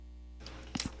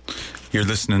You're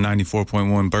listening to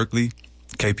 94.1 Berkeley,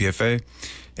 KPFA,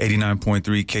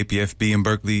 89.3 KPFB in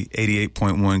Berkeley,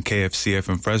 88.1 KFCF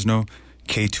in Fresno,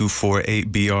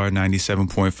 K248BR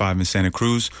 97.5 in Santa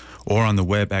Cruz, or on the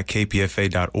web at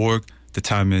kpfa.org. The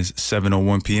time is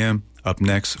 7:01 p.m. Up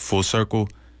next, Full Circle.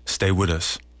 Stay with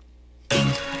us.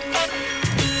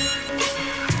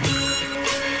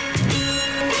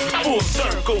 Full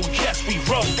circle, yes, we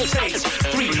rotate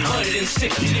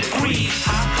 360 degrees.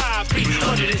 High,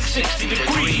 360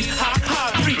 degrees. High,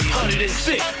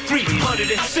 306,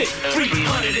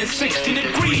 360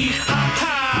 degrees.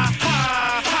 High.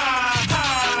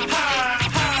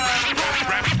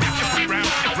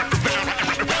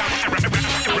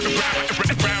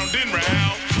 Round and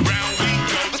round we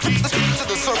go. To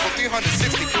the circle,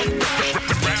 360.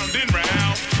 Round and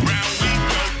round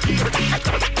we go.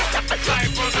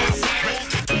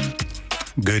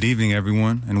 Good evening,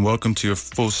 everyone, and welcome to your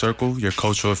Full Circle, your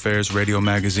cultural affairs radio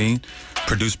magazine,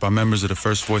 produced by members of the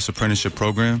First Voice Apprenticeship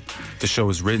Program. The show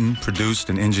is written, produced,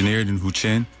 and engineered in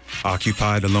Huichin,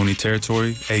 occupied Ohlone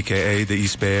territory, a.k.a. the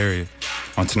East Bay Area.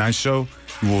 On tonight's show,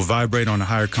 we will vibrate on a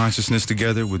higher consciousness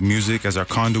together with music as our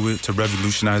conduit to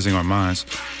revolutionizing our minds.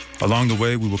 Along the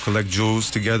way, we will collect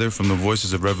jewels together from the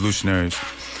voices of revolutionaries.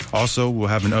 Also, we'll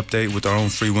have an update with our own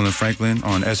freewillin Franklin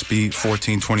on SB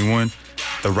 1421,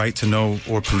 the Right to Know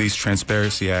or Police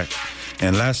Transparency Act.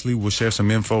 And lastly, we'll share some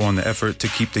info on the effort to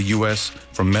keep the U.S.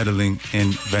 from meddling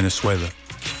in Venezuela.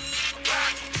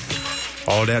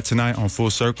 All that tonight on Full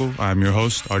Circle. I'm your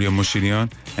host, Aria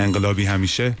Moshirian, and Galobi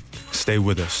Hamishe. Stay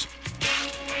with us.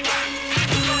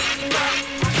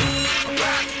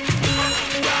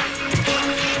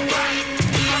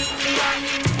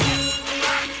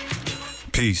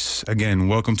 Peace. Again,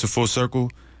 welcome to Full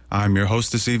Circle. I'm your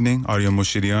host this evening, Aria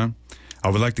Moshirian. I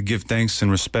would like to give thanks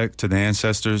and respect to the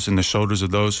ancestors and the shoulders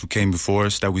of those who came before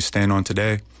us that we stand on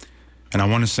today. And I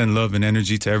want to send love and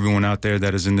energy to everyone out there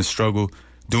that is in this struggle,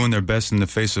 doing their best in the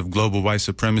face of global white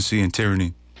supremacy and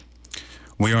tyranny.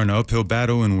 We are in an uphill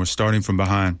battle and we're starting from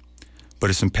behind. But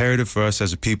it's imperative for us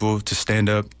as a people to stand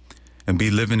up and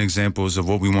be living examples of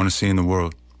what we want to see in the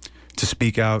world. To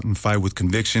speak out and fight with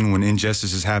conviction when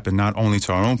injustices happen not only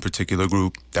to our own particular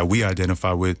group that we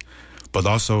identify with, but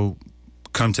also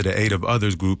come to the aid of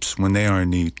others groups when they are in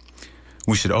need.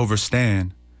 We should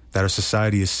understand that our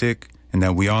society is sick and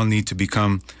that we all need to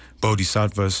become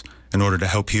bodhisattvas in order to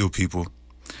help heal people.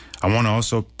 I want to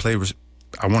also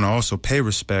pay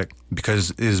respect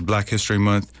because it is Black History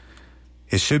Month.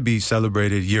 It should be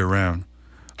celebrated year-round.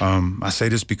 I say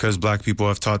this because Black people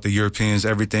have taught the Europeans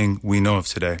everything we know of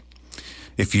today.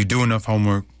 If you do enough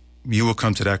homework, you will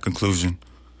come to that conclusion.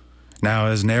 Now,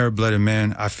 as an Arab-blooded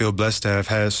man, I feel blessed to have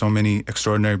had so many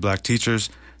extraordinary Black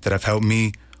teachers that have helped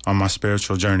me on my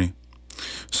spiritual journey.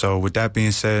 So with that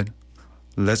being said,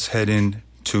 let's head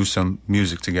into some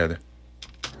music together.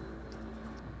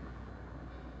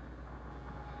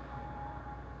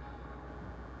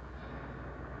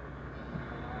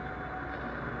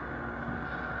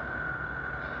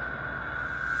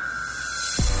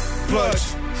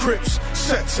 Bloods, Crips,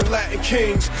 Sets, and Latin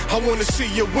Kings. I wanna see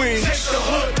your wings. Take the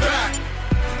hood back.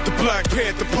 The Black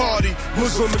Panther Party,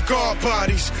 Muslim and guard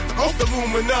bodies. Off the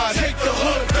Illuminati. Take the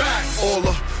hood back. All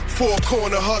the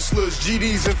four-corner hustlers,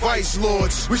 GDs and vice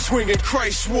lords. We swinging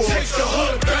Christ wars. Take the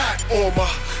hood back. All my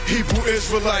Hebrew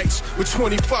Israelites with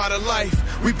 25 to life.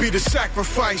 We be the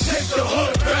sacrifice. Take the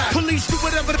hood back. Police do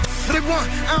whatever they want.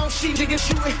 I don't see niggas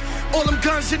shooting. All them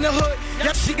guns in the hood.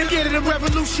 Y'all see can get it a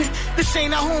revolution. This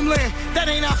ain't our homeland. That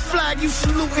ain't our flag you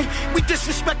saluting. We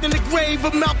disrespecting the grave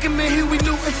of Malcolm and Huey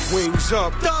Newton. Wings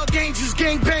up. Thug angels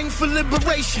gang bang for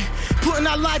liberation. Putting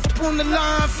our life up on the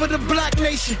line for the Black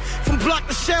nation. From block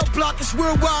to cell block, it's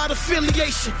worldwide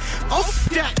affiliation. Off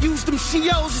that, use them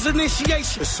COs as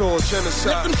initiation. It's all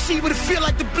genocide. Let them see what it feel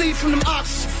like to bleed from them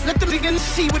oxes. Let them begin to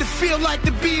see what it feel like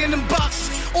to be in them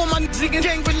boxes. All my niggas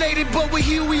gang related, but with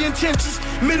Huey intentions.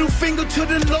 Middle finger to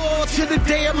the law, to the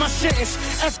day of my sentence.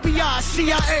 FBI,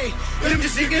 CIA, them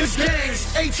just niggas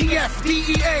gangs. ATF,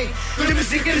 DEA, them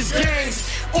just niggas gangs.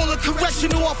 All the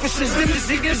correctional officers, them just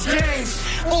niggas gangs.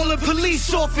 All the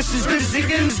police officers, them just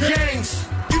niggas gangs.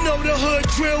 You know the hood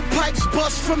drill, pipes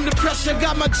bust from the pressure.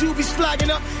 Got my jubies flagging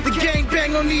up, the gang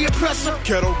bang on the oppressor.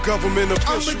 Ghetto government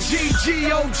officials. I'm a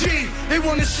GGOG. They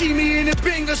wanna see me in the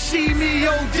bingo, see me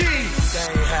OD. That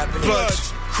ain't happening.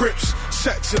 Bloods, Crips,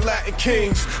 Sets, and Latin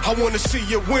Kings. I wanna see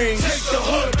your wings. Take the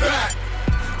hood back.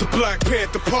 The Black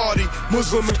Panther Party,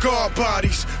 Muslim and guard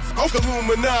bodies. Off the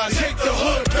Illuminati. Take the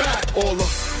hood back. All the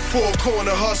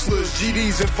four-corner hustlers,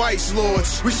 GDs and vice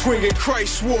lords. We swinging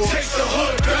Christ wars. Take the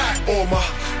hood back. All my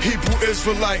Hebrew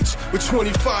Israelites with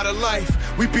 25 to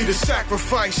life. We be the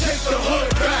sacrifice. Take the hood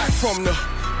back. From the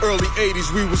early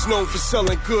 80s, we was known for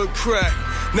selling good crack.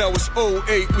 Now it's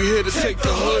 08, we here to take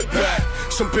the hood back.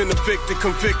 Some been evicted,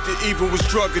 convicted, even was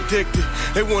drug addicted.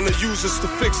 They wanna use us to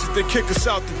fix it, then kick us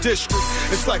out the district.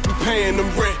 It's like we paying them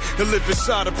rent to live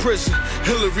inside a prison.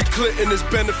 Hillary Clinton is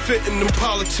benefiting them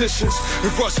politicians.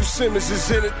 If Russell Simmons is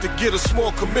in it to get a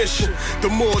small commission, the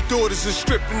more daughters are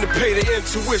stripping to pay their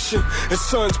intuition. And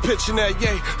sons pitching that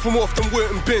yay from off them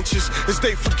wooden benches. As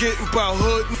they forgetting about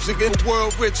hood and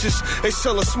world riches. They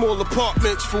selling small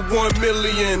apartments for $1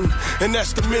 million. And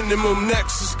that's the minimum.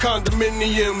 Next is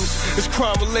condominiums. It's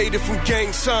crime related from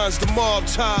gang signs to mob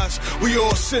ties. We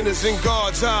all sinners in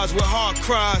God's eyes with hard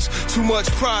cries. Too much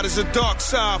pride is a dark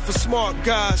side for smart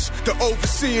guys. The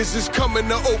overseers is coming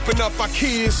to open up our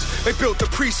kids. They built a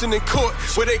precinct in court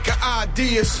where they got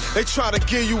ideas. They try to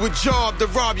give you a job to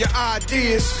rob your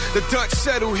ideas. The Dutch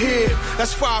settled here,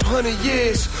 that's 500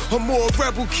 years. Or more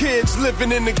rebel kids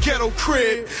living in the ghetto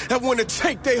crib that wanna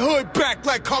take their hood back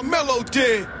like Carmelo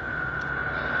did.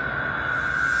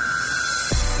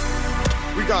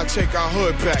 We gotta take our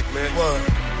hood back, man. What?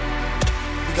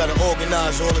 We gotta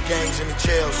organize all the gangs in the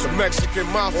jails. The Mexican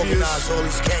mafias, organize all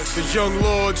these gangsters, the young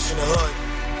lords in the hood.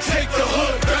 Take the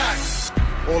hood back.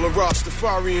 All the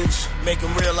Rastafarians, make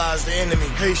them realize the enemy.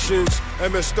 Haitians,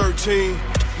 MS-13.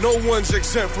 No one's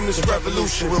exempt from this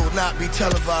revolution. Will not be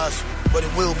televised, but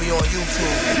it will be on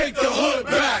YouTube. Take the hood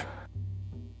back.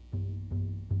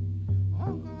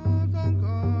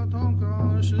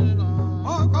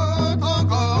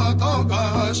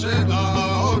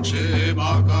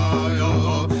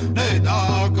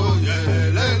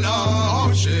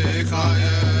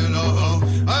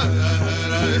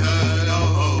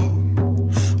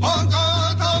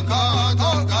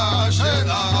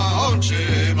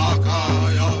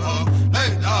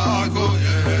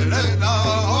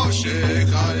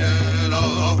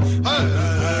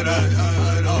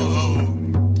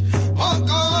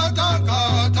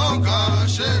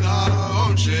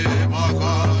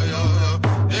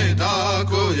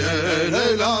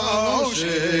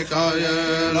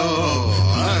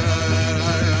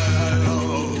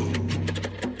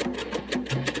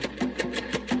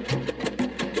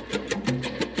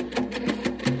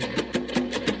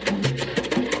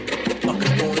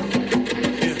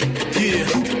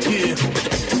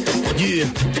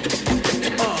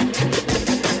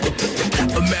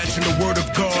 Imagine the word of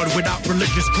God without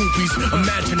religious groupies.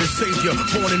 Imagine a savior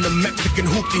born in a Mexican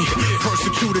hoopty.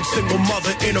 Persecuted single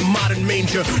mother in a modern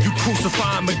manger. You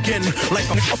crucify him again like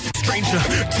a stranger.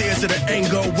 Tears of the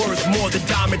anger worth more than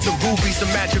diamonds and rubies.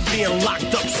 Imagine being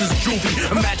locked up since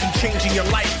juvie. Imagine changing your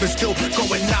life and still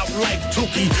going out like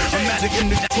Tukey. Imagine in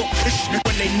the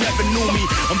when they never knew me.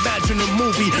 Imagine a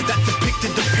movie that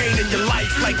depicted the pain in your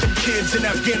life, like them kids in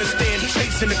Afghanistan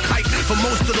chasing a kite. For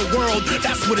most of the world,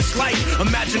 that's what it's like.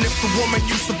 Imagine if the woman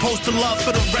you're supposed to love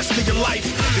for the rest of your life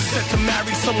is set to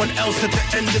marry someone else at the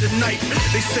end of the night.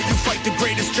 They say you fight the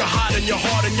greatest jihad in your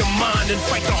heart and your mind, and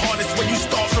fight the hardest when you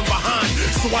start from behind.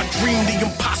 So I dream the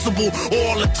impossible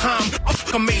all the time.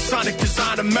 A Masonic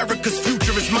design, America's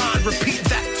future is mine. Repeat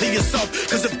that to yourself,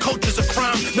 cause if culture's a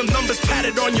crime, them numbers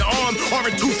tatted on your arm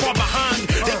aren't too far behind.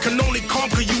 They can only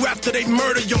conquer you after they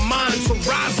murder your mind. So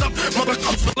rise up,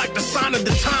 motherfuckers, like the sign of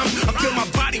the time. I feel my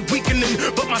body weakening,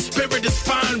 but my spirit is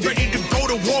fine. Ready to go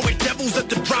to war with devils at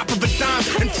the drop of a dime,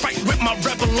 and fight with my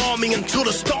rebel army until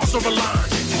the stars are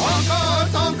aligned.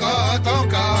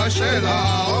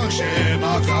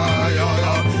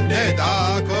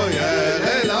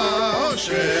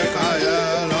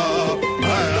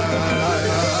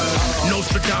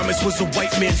 Nostradamus was a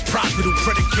white man's prophet who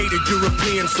predicated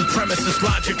European supremacist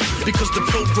logic, because the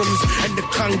pilgrims and the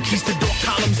conquistador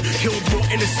columns killed more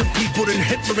innocent people than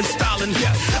Hitler and Stalin.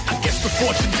 Yeah, I guess the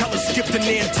fortune teller skipped an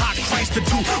anti-Christ to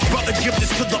do. Brother, give this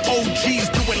to the OGs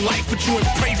doing life with you and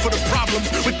pray for the problems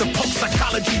with the Pope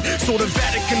psychology. So the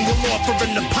Vatican will offer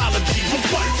an apology. For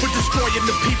what? For destroying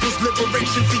the people's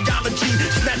liberation theology,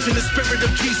 snatching the spirit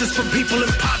of Jesus from people in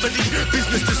poverty.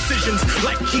 Business decisions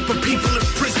like keeping people in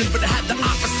prison, but had the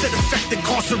opposite effect,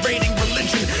 incarcerating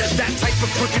religion. That type of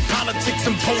crooked politics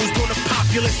imposed on the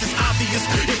populace is obvious.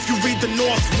 If you read the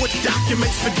Northwood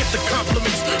documents, forget the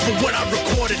compliments for what I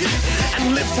recorded,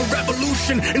 and live for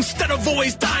revolution instead of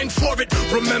always dying for it.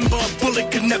 Remember, a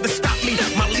bullet could never stop me.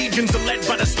 My legions are led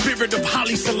by the spirit of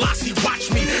Haile Selassie.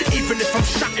 Watch me, even if I'm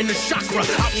shot in the chakra,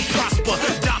 I will prosper.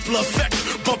 Doppler effect,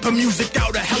 bumping music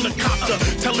out a helicopter,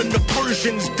 telling the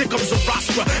Persians dig up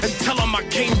Zoroaster, and tell them I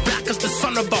came back as the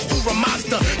son of Ahura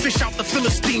Mazda. Fish out the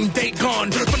Philistine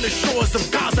Dagon from the shores of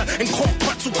Gaza, and call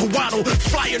pretzel waddle,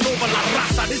 flying over La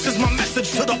Raza. This is my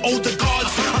message to the older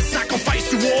gods. I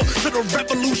sacrifice you all to the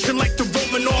revolution like the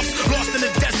Romanovs. Lost in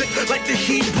the desert like the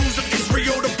Hebrews of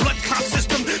Israel. The blood clot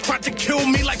system tried to kill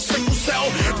me like sickle cell.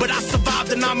 But I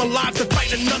survived and I'm alive to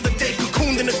fight another day.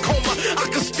 Cocooned in a coma, I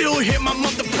can still hear my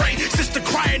mother pray. Sister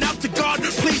crying out to God,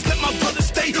 please let my brother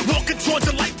stay. Walking towards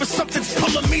the light, but something's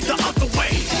pulling me the other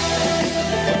way.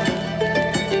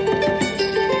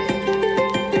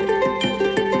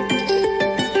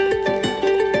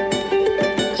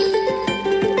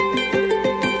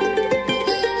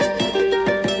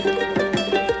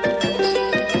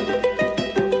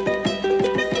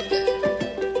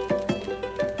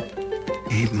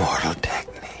 Immortal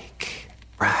technique.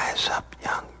 Rise up,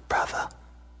 young brother.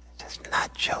 This is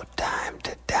not your time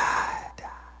to die.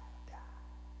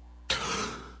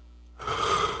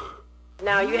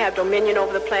 Now you have dominion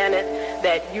over the planet,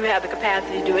 that you have the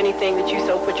capacity to do anything that you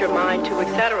so put your mind to,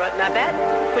 etc. Now that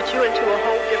puts you into a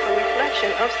whole different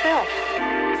reflection of self.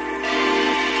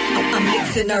 I'm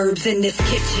mixing herbs in this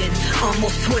kitchen.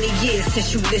 Almost 20 years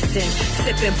since you listened.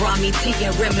 Sipping Brahmi tea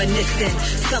and reminiscing.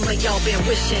 Some of y'all been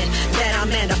wishing that I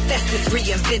manifest this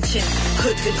reinvention.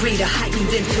 Could degree to heightened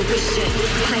intuition.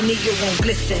 Pineal won't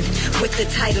glisten. With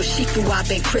the title Shifu I've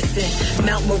been christened.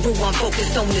 Mount Meru, I'm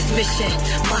focused on this mission.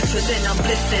 Mantras and I'm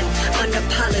blissing.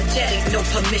 Unapologetic, no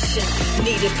permission.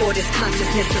 Needed for this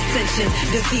consciousness ascension.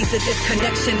 Disease of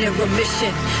disconnection and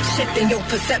remission. Shifting your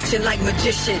perception like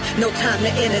magician. No time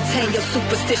to entertain your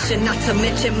superstition, not to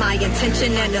mention my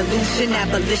intention and illusion,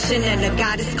 abolition and a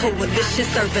goddess coalition,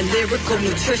 serving lyrical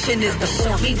nutrition is the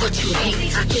show me what you hate,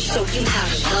 I can show you how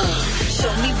to love.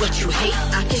 Show me what you hate,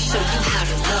 I can show you how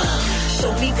to love.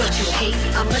 Show me what you hate,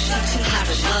 I'ma teach you how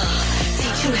to love.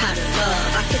 Teach you how to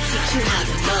love, I can teach you how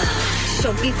to love.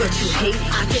 Show me what you hate,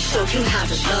 I can show you how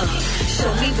to love.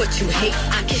 Show me what you hate,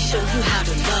 I can show you how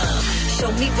to love.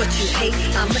 Show me what you hate,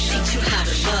 I'ma teach you how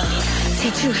to love.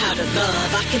 Teach you how to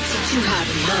love, I can teach you how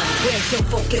to love. Where's your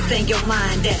focus and your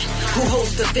mind at? Who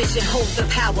holds the vision, holds the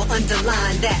power,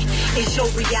 underline that. Is your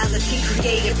reality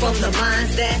created from the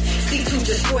minds that seek to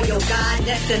destroy your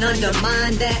godness and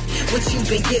undermine that which you've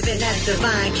been given as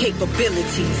divine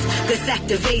capabilities that's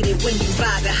activated when you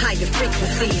vibe at higher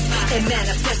frequencies and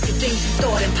manifest the things you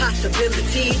thought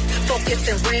impossibilities. Focus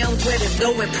in realms where there's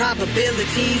no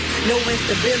improbabilities, no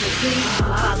instability.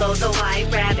 Follow the white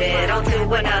rabbit onto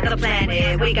another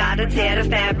planet. We gotta tear the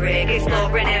fabric,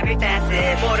 exploring every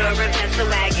facet. Border and pencil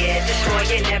agate,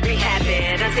 destroying every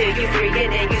habit. Until you free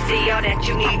it and you see all that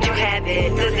you need, you have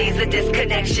it. Disease of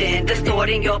disconnection,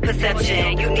 distorting your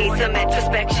perception. You need some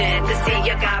introspection to see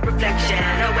your God reflection.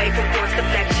 Away from force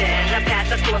deflection, a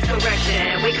path of course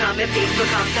correction. We come in peace,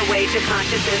 becomes the way to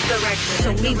conscious insurrection.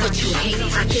 Show me what you hate,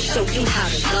 I can show you how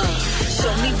to love.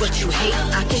 Show me what you hate,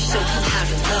 I can show you how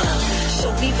to love.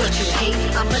 Show me what you hate,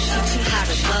 I'ma teach you how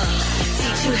to love.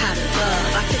 Teach you how to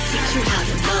love, I can teach you how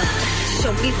to love.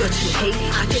 Show me what you hate,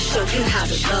 I can show you how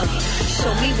to love.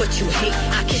 Show me what you hate,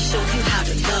 I can show you how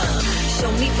to love.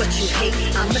 Show me what you hate,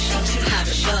 I'ma teach you how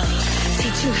to love.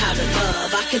 Teach you how to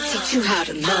love, I can teach you how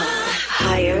to love.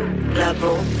 Higher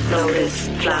level, lotus,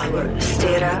 flower,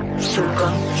 stira, suka,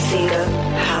 cedar,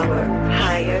 power.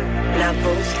 Higher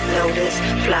levels, lotus,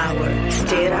 flower,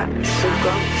 stira,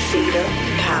 suka, cedar,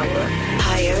 power.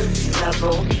 Higher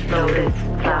level, lotus,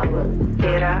 flower,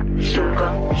 stira, suka,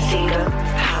 cedar,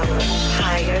 power.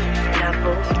 Higher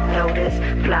levels, lotus,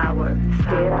 flower,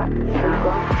 stira,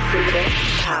 suka, cedar,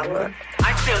 power.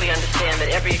 I clearly understand that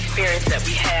every experience that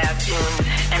we have is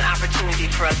an opportunity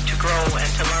for us to grow and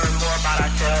to learn more about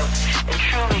ourselves, and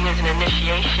truly is an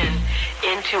initiation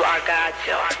into our God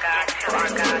self, our God self,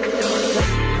 our God self.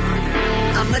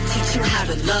 I'ma teach you how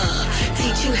to love,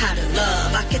 teach you how to love,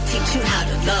 I can teach you how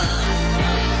to love.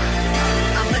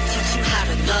 I'ma teach you how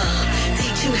to love,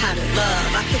 teach you how to love,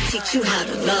 I can teach you how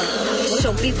to love.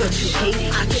 Show me what you hate,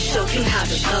 I can show you how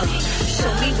to love.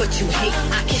 Show me what you hate,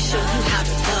 I can show you how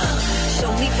to love.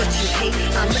 Show me what you hate,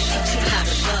 I'ma teach you how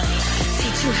to love.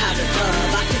 Teach you how to love,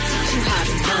 I can teach you how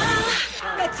to love.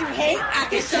 What you hate, I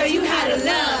can show you how to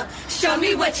love. Show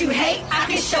me what you hate, I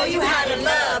can show you how to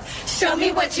love. Show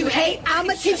me what you hate,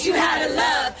 I'ma teach you how to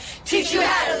love. Teach you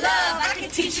how to love, I can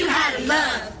teach you how to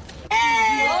love.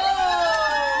 Hey!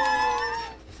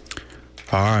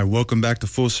 All right, welcome back to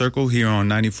Full Circle here on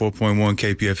 94.1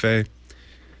 KPFA.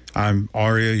 I'm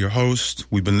Aria, your host.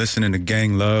 We've been listening to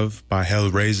Gang Love by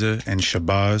Hellraiser and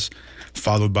Shabazz,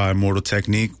 followed by Immortal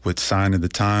Technique with Sign of the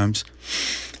Times.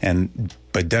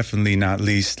 But definitely not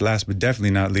least, last but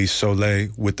definitely not least, Soleil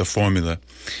with The Formula.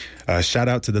 Shout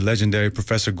out to the legendary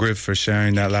Professor Griff for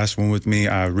sharing that last one with me.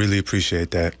 I really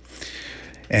appreciate that.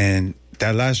 And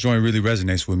That last joint really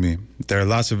resonates with me. There are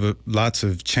lots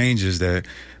of changes that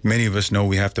many of us know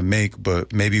we have to make,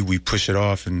 but maybe we push it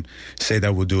off and say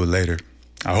that we'll do it later.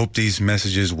 I hope these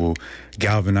messages will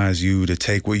galvanize you to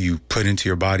take what you put into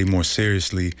your body more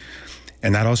seriously,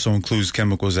 and that also includes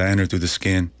chemicals that enter through the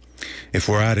skin. If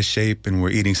we're out of shape and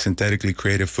we're eating synthetically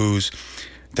created foods,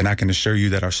 then I can assure you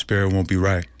that our spirit won't be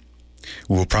right.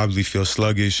 We will probably feel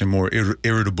sluggish and more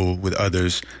irritable with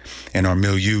others in our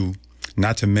milieu,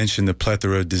 not to mention the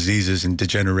plethora of diseases and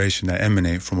degeneration that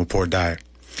emanate from a poor diet.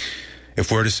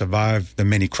 If we're to survive the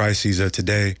many crises of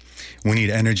today, we need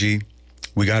energy.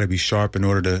 We got to be sharp in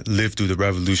order to live through the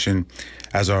revolution,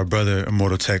 as our brother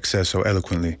Immortal Tech says so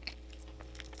eloquently.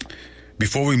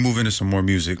 Before we move into some more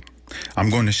music, I'm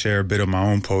going to share a bit of my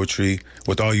own poetry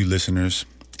with all you listeners,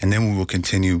 and then we will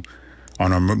continue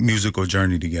on our musical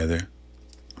journey together.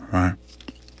 All right?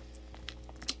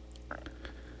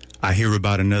 I hear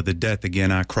about another death,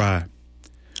 again I cry.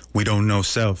 We don't know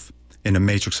self in the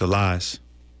matrix of lies.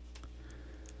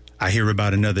 I hear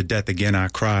about another death, again I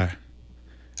cry.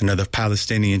 Another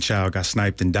Palestinian child got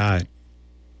sniped and died.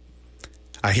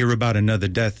 I hear about another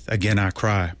death, again I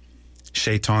cry.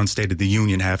 Shaitan State of the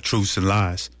Union, half truths and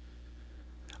lies.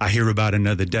 I hear about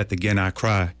another death, again I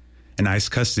cry. In ICE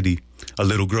custody, a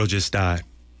little girl just died.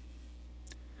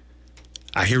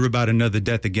 I hear about another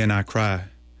death, again I cry.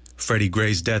 Freddie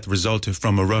Gray's death resulted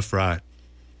from a rough ride.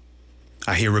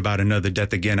 I hear about another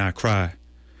death, again I cry.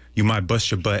 You might bust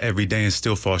your butt every day and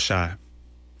still fall shy.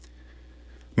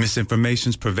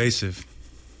 Misinformation's pervasive.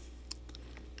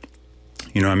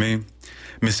 You know what I mean?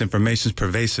 Misinformation's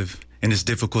pervasive, and it's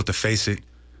difficult to face it.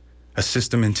 A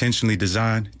system intentionally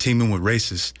designed, teeming with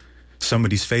racists. Some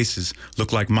of these faces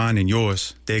look like mine and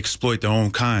yours. They exploit their own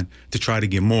kind to try to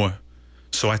get more.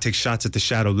 So I take shots at the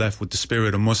shadow left with the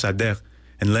spirit of Mossadegh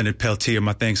and Leonard Peltier,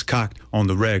 my things cocked on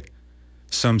the reg.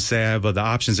 Some say I have other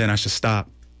options and I should stop.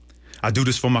 I do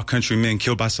this for my countrymen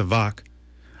killed by Savak.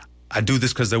 I do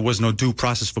this because there was no due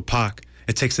process for Pac.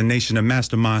 It takes a nation of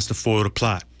masterminds to foil the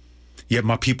plot. Yet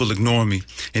my people ignore me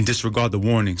and disregard the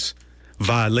warnings.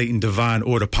 Violating divine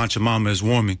order, Pachamama is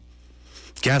warming.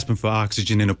 Gasping for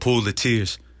oxygen in a pool of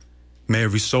tears. May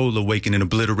every soul awaken and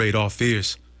obliterate all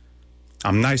fears.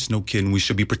 I'm nice, no kidding. We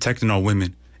should be protecting our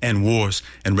women, end wars,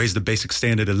 and raise the basic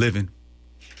standard of living.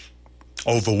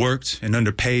 Overworked and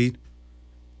underpaid,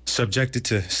 subjected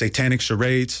to satanic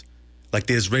charades like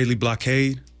the Israeli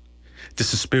blockade.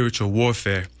 This is spiritual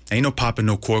warfare. Ain't no popping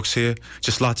no corks here,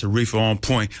 just lots of reefer on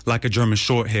point like a German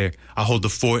short hair. I hold the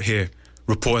fort here,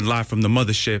 reporting live from the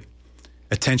mothership.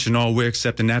 Attention all we're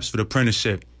accepting apps for the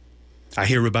apprenticeship. I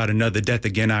hear about another death,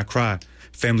 again I cry.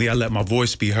 Family, I let my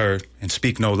voice be heard and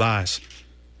speak no lies.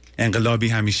 Angalabi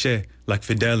Hamishe, like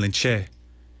Fidel and Che.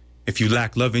 If you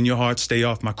lack love in your heart, stay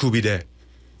off my kubide.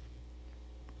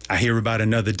 I hear about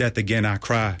another death, again I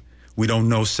cry. We don't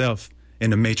know self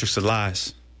in the matrix of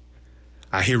lies.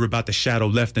 I hear about the shadow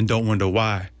left and don't wonder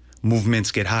why.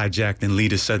 Movements get hijacked and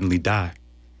leaders suddenly die.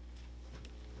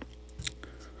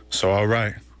 So, all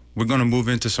right, we're going to move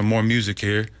into some more music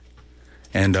here.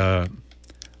 And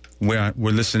we're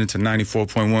listening to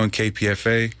 94.1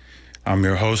 KPFA. I'm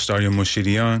your host, Aria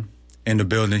Moshirian, in the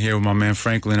building here with my man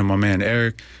Franklin and my man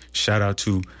Eric. Shout out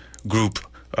to Group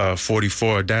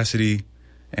 44 Audacity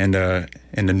and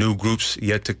the new groups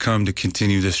yet to come to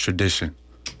continue this tradition.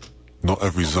 Not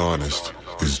every Zionist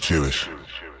is Jewish,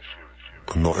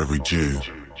 and not every Jew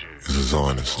is a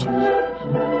Zionist.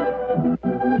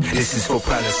 This is for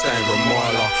Palestine,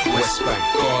 Ramallah, West Bank,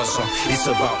 Gaza. It's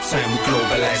about time we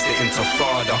globalize the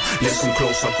intifada. Listen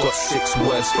close, I've got 6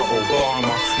 words for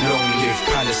Obama. Long live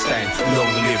Palestine,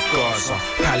 long live Gaza.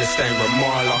 Palestine,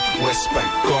 Ramallah, West Bank,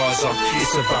 Gaza.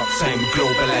 It's about time we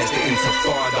globalize the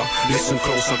intifada. Listen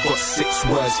close, I've got 6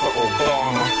 words for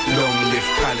Obama. Long live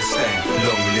Palestine,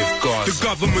 long live Gaza. The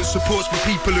government supports the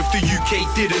people if the UK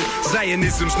didn't.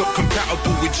 Zionism's not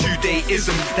compatible with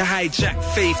Judaism. The hijacked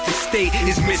faith, the state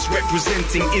is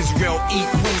misrepresenting Israel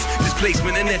equals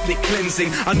displacement and ethnic cleansing.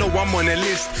 I know I'm on a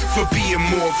list for being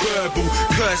more verbal.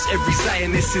 Curse every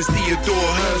Zionist since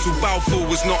Theodore Herzl. Balfour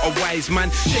was not a wise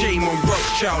man. Shame on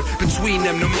Rothschild. Between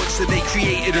them the monster they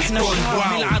created has gone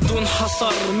wild. العدو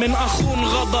انحصر من اخون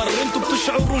غدر. انتوا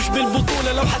بتشعروش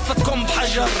بالبطولة لو حفتكم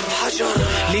بحجر.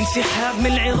 الانسحاب من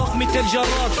العراق مثل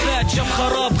جراد فات جاب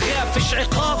خراب غاب فيش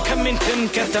عقاب. كم من تم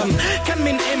كتم كم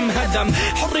من هدم.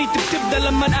 حريتي بتبدأ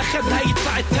لما اخذها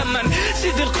يدفع الثمن.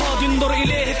 سيد القاضي انظر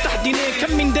اليه افتح دينيه.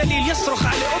 كم من دليل يصرخ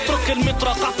عليه اترك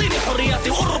المطرق اعطيني حرياتي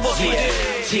واربط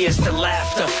Tears to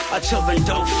laughter, our children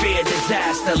don't fear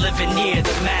disaster. Living near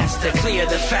the master, clear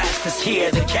the fastest, hear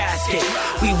the casket.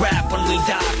 We rap when we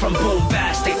die from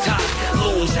bombastic talk.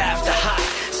 Looms after hot,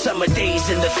 Summer days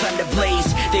in the thunder blaze,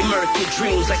 they murk your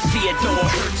dreams like Theodore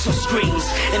Herzl screams.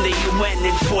 In the UN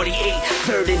in 48,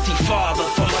 third intifada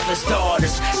for mothers,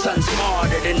 daughters, sons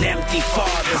martyred and empty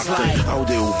fathers. حطي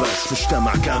عودة وبس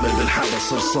مجتمع كامل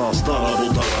بالحبس رصاص ضرب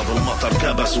وضرب المطر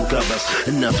كبس وكبس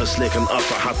النفس لكن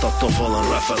قطع حتى الطفل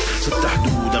انرفس 6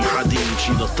 حدود ام حديد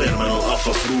شيل الطير من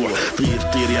القفص روح طير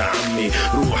طير يا عمي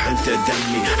روح انت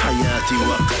دمي حياتي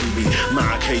وقلبي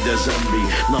معك هيدا ذنبي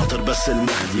ناطر بس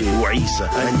المهدي وعيسى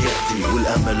ان يأتي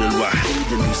والامل الوحيد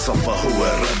اللي صفى هو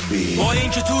ربي. با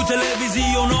اینکه تو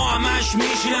تلویزیون همش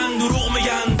میشینن دروغ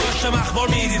میگن داشتم اخبار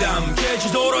میدیدم که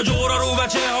چطورا جورا رو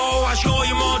بچه ها و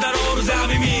عشقای مادر رو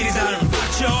زمین میریزن.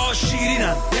 بچه ها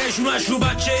شیرینن نشونش رو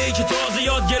بچه ای که تازه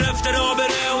یاد گرفته را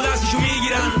بره و دستشو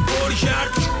میگیرن بوری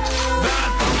کرد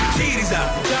بعد تیری زن.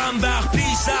 چند وقت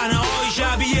پیش صحنه های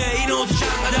شبیه اینو تو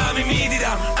چند قدمی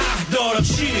میدیدم دارم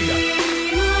چی میگم.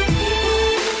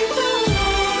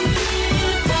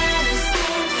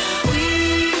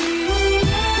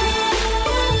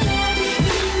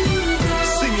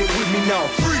 Now,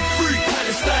 free, free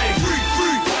Palestine, free,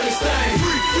 free Palestine,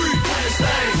 free, free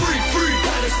Palestine, free, free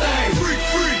Palestine, free,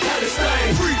 free Palestine,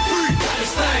 free, free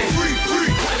Palestine, free,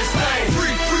 free Palestine,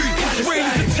 free, free Palestine. Israel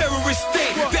is a terrorist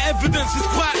state. The evidence is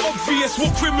quite obvious.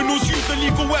 What criminals use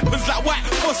illegal weapons like white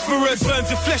phosphorus burns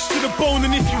your flesh to the bone,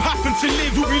 and if you happen to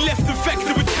live, you'll be left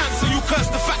infected with cancer. You curse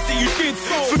the fact that you did.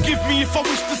 Forgive me if I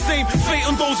wish the same fate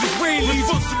on those Israelis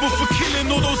responsible for killing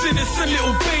all those innocent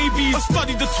little babies. I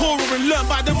studied the Torah and learned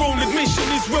by their own admission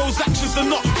Israel's actions are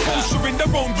not kosher in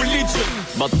their own religion.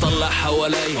 بطلع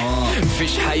حوالي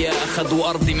فيش حياة أخذوا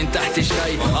أرضي من تحت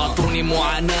جاي أعطوني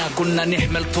معاناة كنا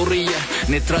نحمل طرية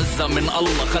نترزى من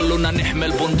الله خلونا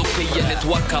نحمل بندقية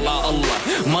نتوكل على الله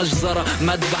مجزرة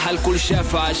مذبحة الكل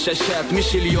شافها على الشاشات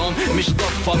مش اليوم مش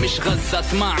ضفة مش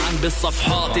غزت معا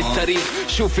بالصفحات التاريخ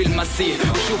شوف المسيح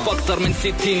شوف أكتر من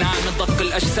 60 عام دق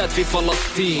الأجساد في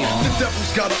فلسطين. The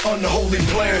devil's got an unholy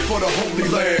plan for the holy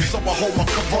land, so I hold my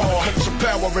Quran, hold your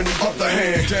power in the other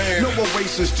hand. No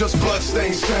oasis, just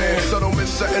bloodstained sand.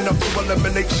 Settlements setting up to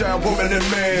eliminate child, woman, and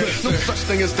man. No such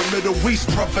thing as the Middle East,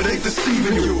 brother, they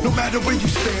deceiving you. No matter where you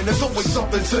stand, there's always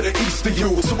something to the east of you.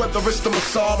 So whether it's the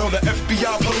Mossad or the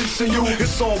FBI policing you,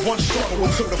 it's all one struggle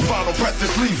until the final breath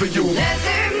is leaving you.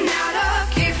 لازم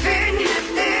نعرف كيف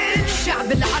نهدد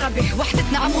الشعب العربي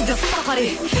وحدتنا عمود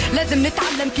الصقري. لازم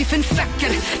نتعلم كيف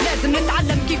نفكر لازم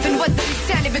نتعلم كيف نودي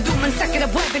رسالة بدون ما نسكر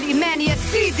أبواب الإيمان يا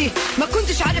سيدي. ما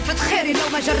كنتش عرفت خيري لو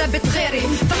ما جربت غيري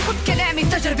فخد كلامي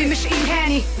تجربي مش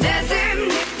إيهاني. لازم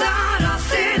نقطع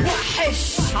راس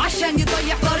الوحش عشان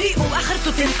يضيع طريقه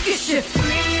وآخرته تنكشف.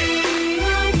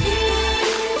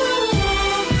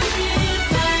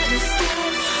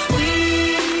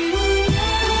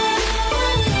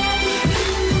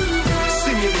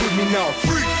 Now,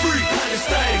 free, free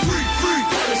Palestine, free, free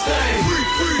Palestine, free,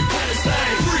 free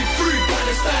Palestine, free, free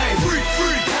Palestine, free,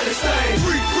 free Palestine,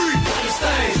 free, free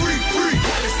Palestine, free, free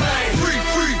Palestine, free,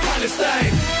 free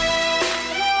Palestine.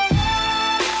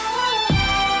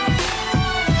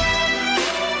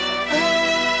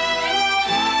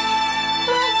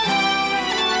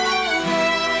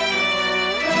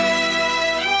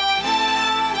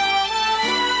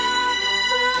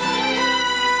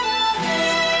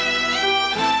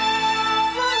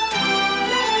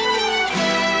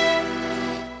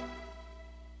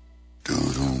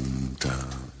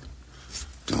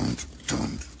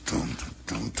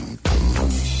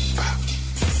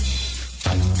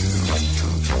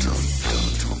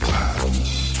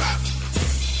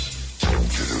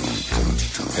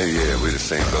 Hey, yeah, we're the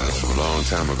same brothers from a long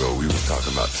time ago. We was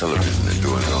talking about television and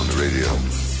doing it on the radio.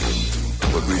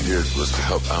 What we did was to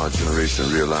help our generation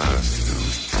realize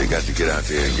they got to get out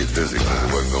there and get busy because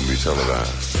it wasn't going to be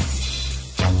televised.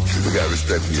 We got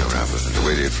respect for your rappers and the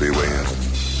way they're freewaying.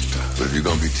 But if you're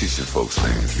going to be teaching folks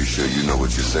things, be sure you know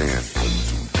what you're saying.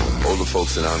 Older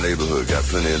folks in our neighborhood got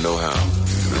plenty of know-how.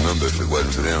 Remember, if it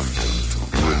wasn't for them,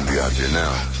 you wouldn't be out there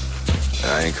now. And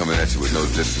I ain't coming at you with no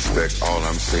disrespect. All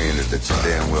I'm saying is that you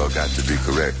damn well got to be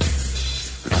correct.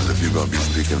 Because if you're going to be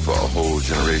speaking for a whole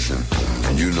generation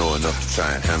and you know enough to try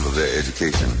and handle their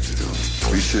education,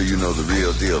 be sure you know the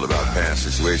real deal about past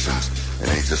situations and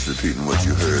ain't just repeating what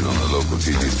you heard on the local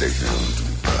TV station.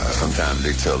 Sometimes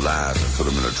they tell lies and put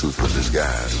them in a truthful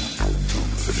disguise.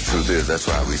 But the truth is, that's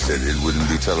why we said it wouldn't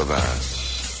be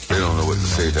televised. They don't know what to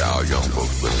say to our young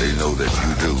folks, but they know that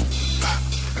you do.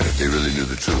 And if they really knew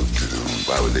the truth,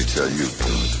 why would they tell you?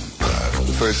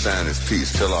 The first sign is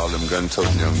peace. Tell all them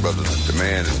gun-toting young brothers that the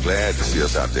man is glad to see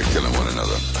us out there killing one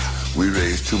another. We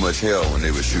raised too much hell when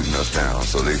they were shooting us down,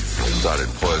 so they started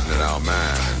poisoning our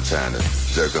mind and trying to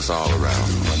jerk us all around.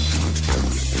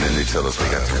 And then they tell us they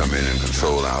got to come in and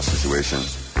control our situation.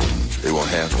 They want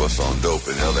half of us on dope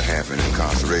and the other half in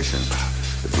incarceration.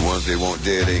 If the ones they want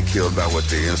dead ain't killed by what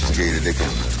they instigated, they can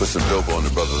put some dope on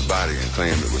the brother's body and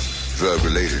claim it was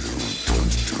drug-related.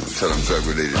 Tell them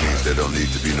drug-related means there don't need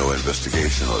to be no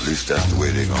investigation, or at least that's the way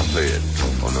they're going to play it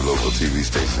on the local TV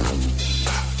station.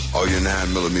 All your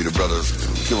 9mm brothers,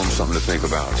 give them something to think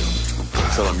about.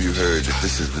 Tell them you heard that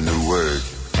this is the new word.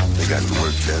 They got to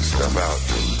work that stuff out.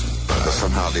 Because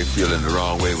somehow they feeling the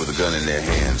wrong way with a gun in their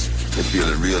hands. They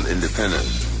feeling real independent,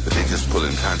 but they just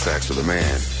pulling contracts with a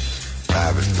man.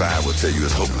 5 and 5 will tell you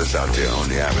it's hopeless out there on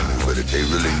the avenue, but if they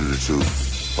really knew the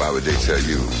truth, why would they tell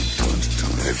you?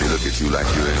 And if they look at you like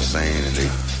you're insane and they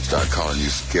start calling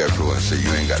you scarecrow and say you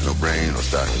ain't got no brain, or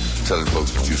start telling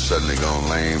folks that you suddenly gone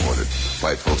lame, or that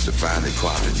white folks have finally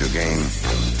co-opted your game,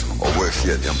 or worse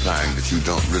yet, implying that you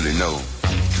don't really know,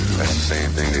 that's the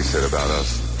same thing they said about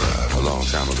us a long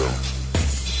time ago.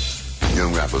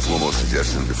 Young rappers, one more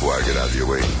suggestion before I get out of your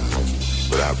way.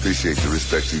 But I appreciate the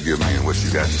respect you give me and what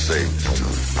you got to say.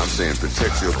 I'm saying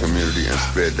protect your community and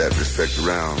spread that respect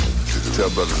around. Tell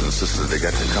brothers and sisters they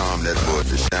got to calm that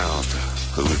boyish down.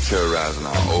 Because we're terrorizing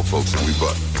our old folks and we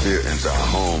brought fear into our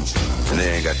homes. And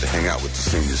they ain't got to hang out with the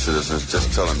senior citizens.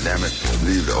 Just tell them, damn it,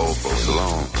 leave the old folks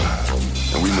alone.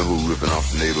 And we know who's ripping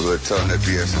off the neighborhood. Tell them that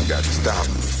BS has got to stop.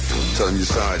 Tell them you're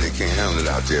sorry they can't handle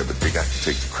it out there, but they got to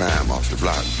take the crime off the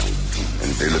block. And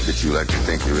if they look at you like they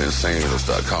think you're insane, or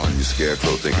start calling you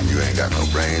scarecrow thinking you ain't got no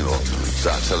brain, or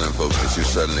start telling folks that you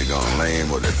suddenly gone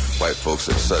lame, or that white folks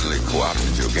have suddenly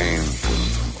co-opted your game,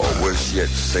 or worse yet,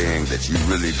 saying that you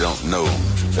really don't know.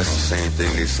 That's the same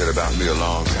thing they said about me a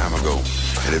long time ago.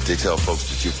 And if they tell folks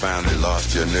that you finally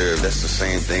lost your nerve, that's the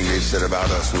same thing they said about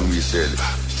us when we said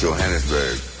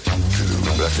Johannesburg.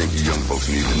 But I think you young folks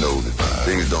need to know that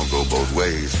things don't go both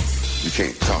ways. You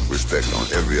can't talk respect on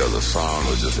every other song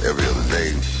or just every other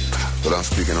day. What I'm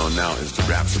speaking on now is the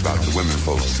raps about the women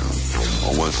folks.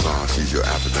 On one song, she's your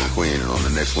African queen, and on the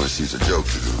next one, she's a joke.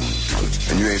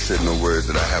 And you ain't said no words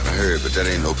that I haven't heard, but that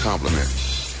ain't no compliment.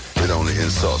 It only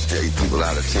insults 8 people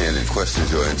out of 10 and questions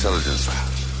your intelligence.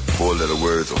 4-letter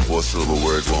words or 4-syllable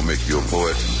words won't make you a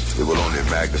poet. It will only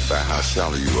magnify how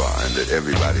shallow you are and let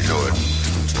everybody know it.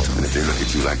 And if they look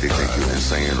at you like they think you're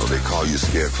insane, or they call you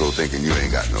scarecrow thinking you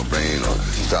ain't got no brain, or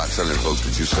start telling folks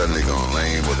that you suddenly gone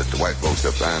lame, or that the white folks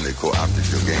have finally co-opted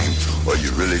your game, or you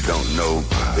really don't know,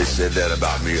 they said that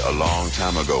about me a long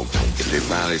time ago. If they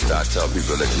finally start telling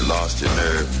people that you lost your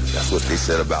nerve, that's what they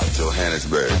said about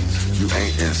Johannesburg. You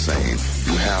ain't insane.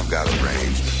 You have got a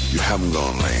brain. You haven't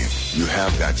gone lame. You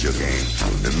have got your game.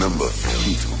 Remember,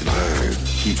 keep the nerve.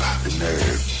 Keep the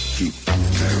nerve. Keep the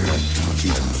nerve.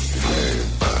 Keep the nerve.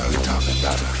 We're talking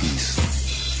about a peace.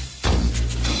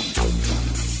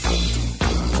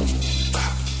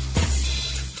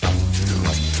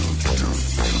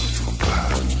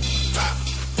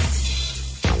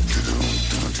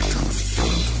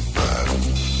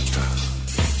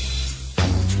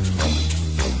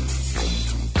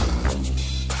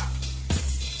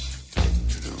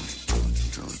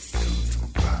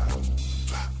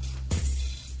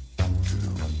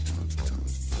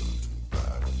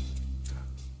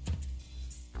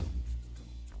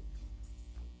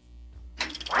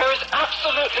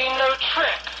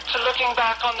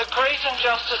 On the great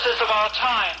injustices of our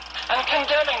time and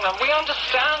condemning them. We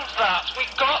understand that. We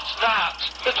got that.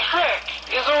 The trick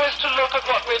is always to look at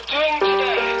what we're doing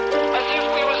today as if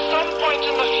we were some point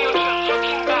in the future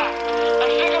looking back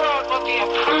and figure out what the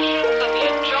oppressions and the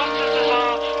injustices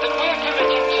are that we're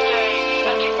committing today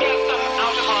and to get them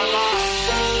out of our lives.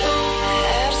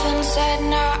 Heaven said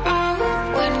no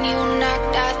when you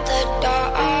knocked at the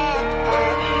door.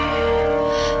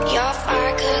 Your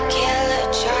fire could kill a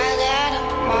child.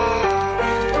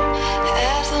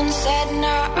 Said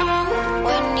no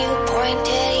when you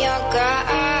pointed your gun.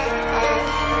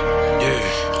 Yeah.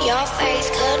 Your face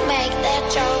could make that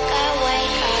joker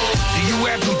wake up. Do you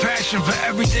have compassion for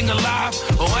everything alive?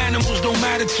 Or animals don't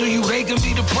matter to you, they can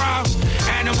be deprived?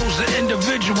 Animals are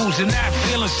individuals and have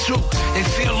feelings too. They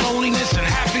feel loneliness and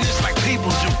happiness like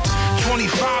people do.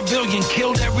 25 billion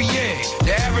killed every year.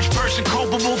 The average person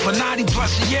culpable for 90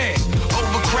 plus a year.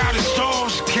 Overcrowded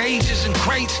stores, cages and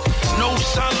crates. No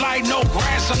sunlight, no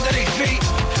grass under their feet.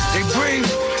 They breathe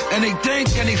and they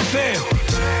think and they feel.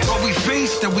 But we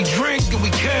feast and we drink and we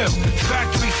kill.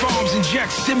 Factory farms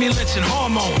inject stimulants and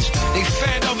hormones. They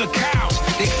fed other cows,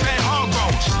 they fed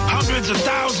hormones. Hundreds of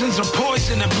thousands are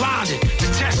poisoned and blinded. To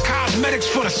test cosmetics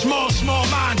for the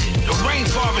small-minded. The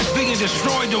rainforest being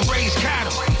destroyed to raise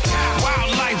cattle.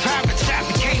 Wildlife habitat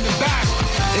became embattled.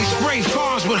 They spray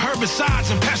farms with herbicides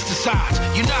and pesticides.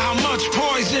 You know how much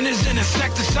poison is in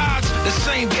insecticides? The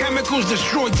same chemicals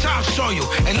destroy topsoil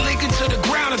and link it to the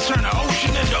ground and turn the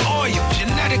ocean into oil.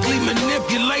 Genetically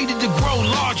manipulated to grow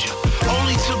larger,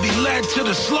 only to be led to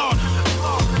the slaughter.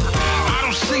 I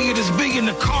don't see it as being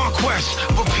a conquest,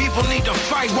 but people need to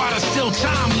fight while there's still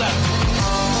time left.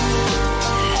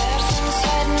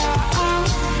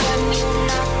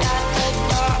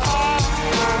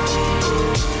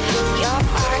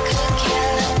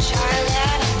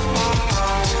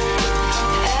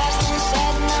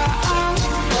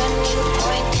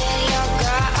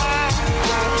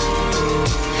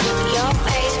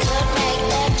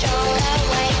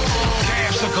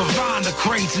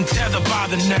 Crates and tethered by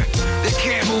the neck. They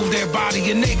can't move their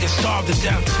body and they get starved to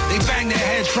death. They bang their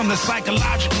heads from the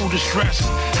psychological distress.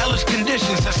 Hellish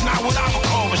conditions, that's not what I would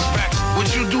call respect. Would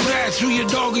you do that to your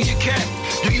dog or your cat?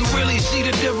 Do you really see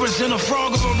the difference in a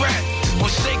frog or a rat?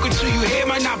 What's sacred to you here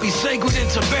might not be sacred in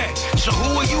Tibet. So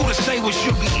who are you to say what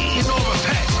should be eaten or a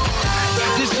pet?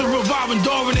 This a revolving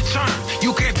door in a turn.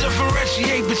 You can't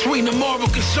differentiate between the moral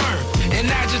concern. An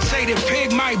agitated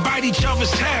pig might bite each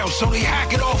other's tails, so they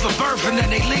hack it off at birth and then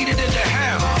they lead it into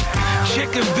hell.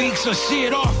 Chicken beaks are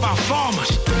seared off by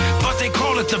farmers, but they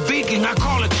call it the beaking, I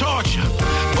call it torture.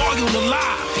 Boiled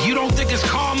alive, you don't think it's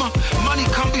karma? Money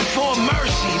come before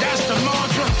mercy, that's the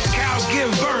mantra. Cows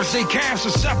give birth, their calves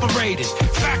are separated.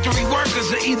 Factory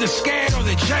workers are either scared or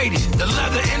they're jaded. The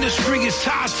leather industry is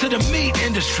tied to the meat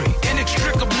industry.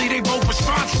 Inextricably, they both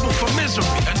responsible for misery.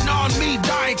 A non-meat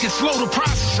diet can slow the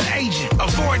process of aging.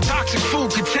 Avoid toxic food,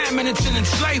 contaminants, and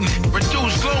enslavement.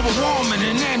 Reduce global warming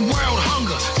and end world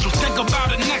hunger. So think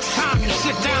about it next time you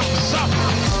sit down for supper.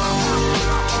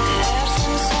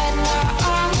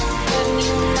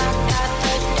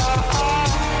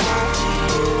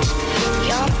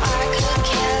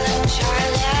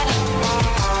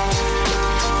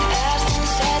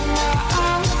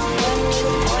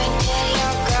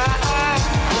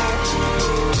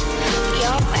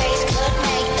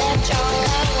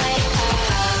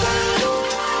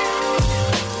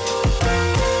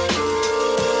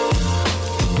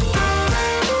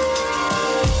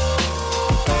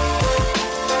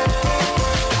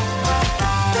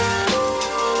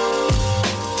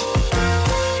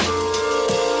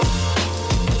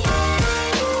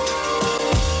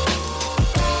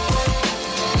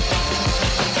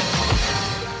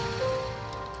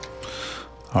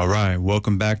 All right,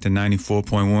 welcome back to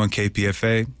 94.1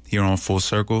 KPFA here on Full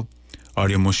Circle.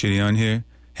 Aria Moshirian here,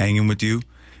 hanging with you.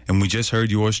 And we just heard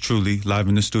yours truly live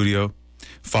in the studio,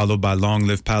 followed by Long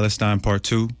Live Palestine Part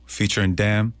 2, featuring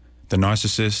Damn, The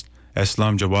Narcissist,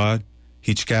 Eslam Jawad,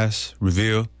 Hichkas,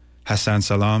 Reveal, Hassan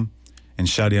Salam, and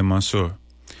Shadia Mansour.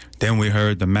 Then we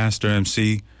heard the master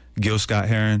MC, Gil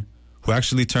Scott-Heron, who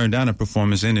actually turned down a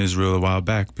performance in Israel a while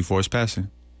back before his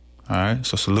passing. All right,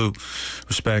 so salute,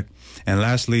 respect. And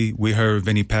lastly, we heard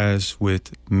Vinny Paz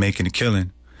with Making a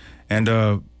Killing. And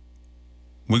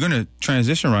we're going to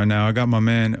transition right now. I got my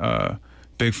man,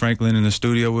 Big Franklin, in the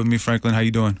studio with me. Franklin, how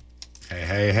you doing?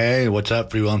 Hey. What's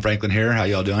up? Freewillin Franklin here. How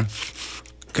y'all doing?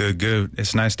 Good.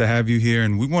 It's nice to have you here.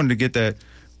 And we wanted to get that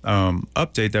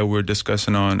update that we're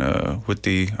discussing on with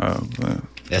the...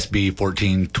 SB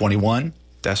 1421.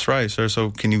 That's right, sir.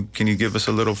 So can you give us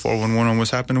a little 411 on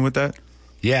what's happening with that?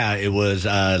 Yeah, it was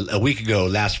a week ago,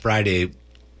 last Friday,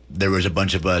 there was a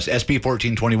bunch of us. SB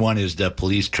 1421 is the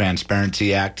Police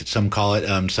Transparency Act. Some call it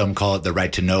the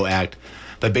Right to Know Act.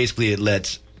 But basically it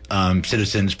lets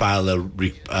citizens file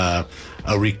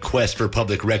a request for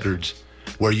public records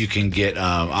where you can get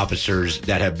officers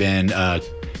that have been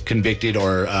convicted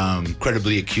or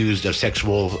credibly accused of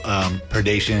sexual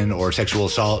predation or sexual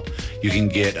assault. You can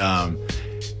get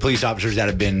police officers that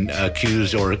have been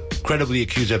accused or credibly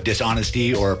accused of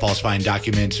dishonesty or falsifying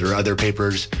documents or other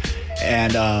papers,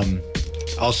 and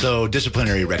also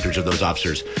disciplinary records of those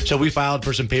officers. So we filed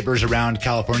for some papers around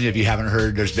California. If you haven't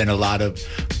heard, there's been a lot of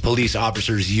police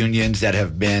officers unions that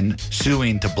have been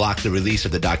suing to block the release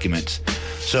of the documents.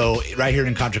 So right here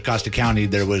in Contra Costa County,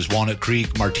 there was Walnut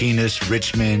Creek, Martinez,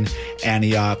 Richmond,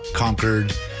 Antioch,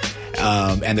 Concord,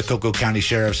 and the Cocoa County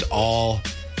Sheriffs, all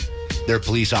their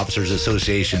police officers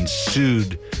associations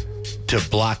sued to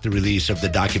block the release of the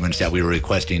documents that we were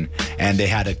requesting. And they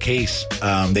had a case,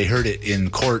 they heard it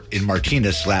in court in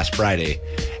Martinez last Friday.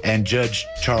 And Judge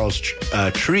Charles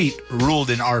Treat ruled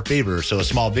in our favor, so a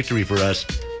small victory for us,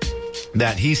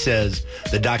 that he says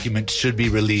the documents should be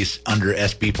released under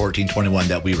SB 1421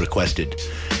 that we requested.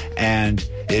 And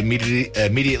it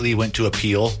immediately went to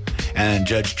appeal. And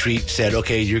Judge Treat said,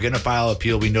 okay, you're going to file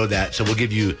appeal. We know that. So we'll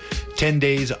give you 10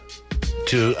 days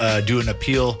to do an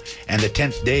appeal, and the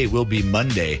 10th day will be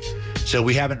Monday. So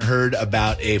we haven't heard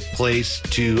about a place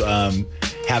to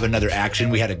have another action.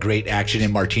 We had a great action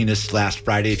in Martinez last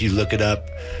Friday. If you look it up,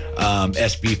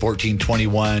 SB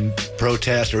 1421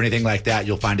 protest or anything like that,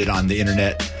 you'll find it on the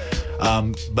internet.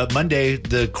 But Monday,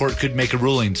 the court could make a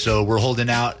ruling, so we're holding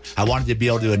out. I wanted to be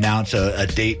able to announce a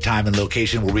date, time, and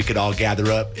location where we could all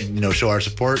gather up and, show our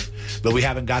support, but we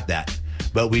haven't got that.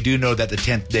 But we do know that the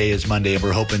 10th day is Monday, and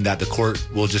we're hoping that the court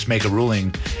will just make a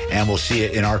ruling, and we'll see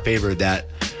it in our favor that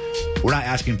we're not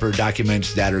asking for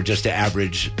documents that are just the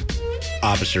average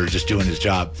officer just doing his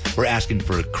job. We're asking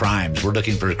for crimes. We're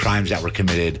looking for crimes that were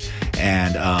committed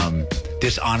and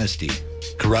dishonesty,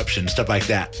 corruption, stuff like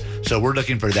that. So we're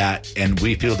looking for that, and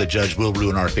we feel the judge will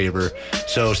rule in our favor.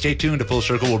 So stay tuned to Full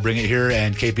Circle. We'll bring it here,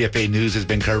 and KPFA News has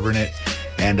been covering it.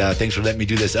 And thanks for letting me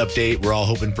do this update. We're all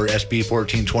hoping for SB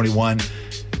 1421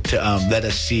 to let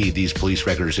us see these police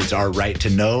records. It's our right to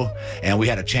know. And we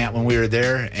had a chant when we were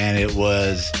there, and it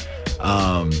was...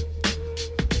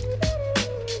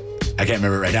 I can't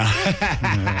remember it right now.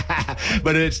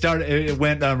 But it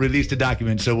went release the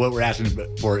documents. So what we're asking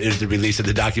for is the release of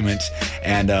the documents,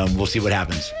 and we'll see what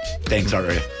happens. Thanks,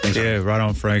 Aria. Right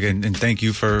on, Frank. And thank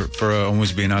you for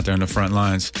always being out there on the front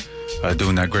lines,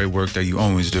 doing that great work that you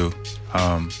always do.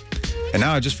 And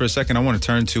now, just for a second, I want to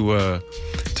turn to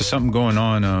something going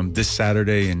on this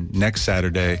Saturday and next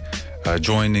Saturday,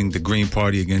 joining the Green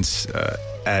Party against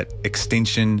at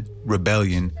Extinction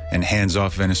Rebellion and Hands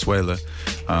Off Venezuela.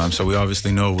 So we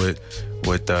obviously know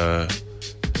what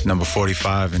number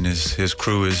 45 and his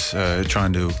crew is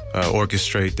trying to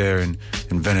orchestrate there in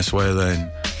Venezuela, and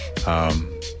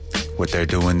what they're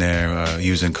doing there,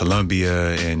 using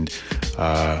Colombia and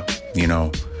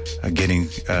getting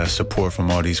support from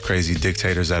all these crazy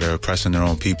dictators that are oppressing their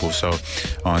own people. So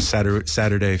on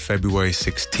Saturday, February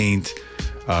 16th,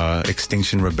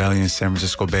 Extinction Rebellion, San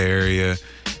Francisco Bay Area.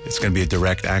 It's going to be a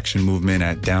direct action movement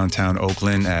at downtown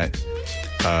Oakland at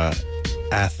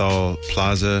Athol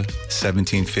Plaza,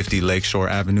 1750 Lakeshore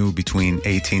Avenue between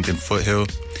 18th and Foothill.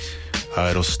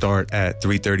 It'll start at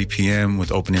 3:30 p.m.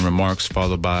 with opening remarks,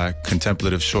 followed by a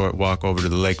contemplative short walk over to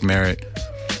the Lake Merritt.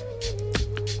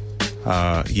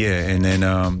 And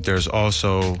then there's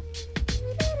also,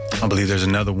 I believe there's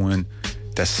another one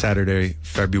that's Saturday,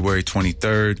 February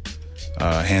 23rd.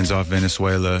 Hands Off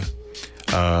Venezuela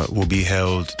will be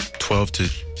held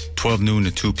 12 noon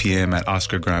to 2 p.m. at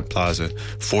Oscar Grant Plaza,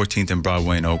 14th and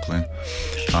Broadway in Oakland.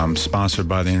 Sponsored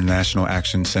by the International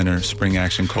Action Center Spring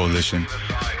Action Coalition.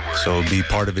 So it'll be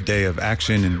part of a day of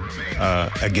action and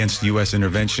against U.S.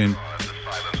 intervention,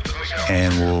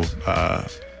 and will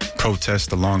protest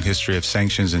the long history of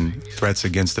sanctions and threats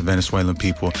against the Venezuelan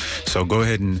people. So go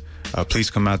ahead and please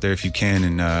come out there if you can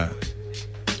and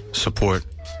support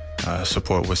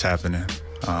what's happening.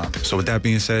 So with that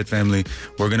being said, family,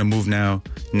 we're going to move now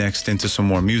next into some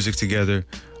more music together.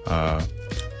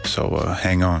 So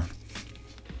hang on.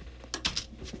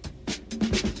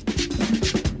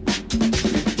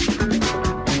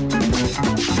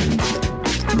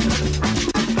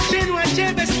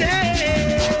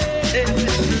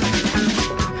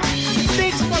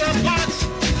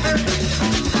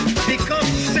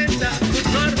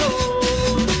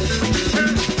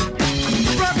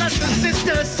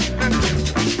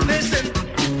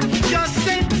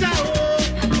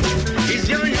 Is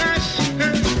your yash?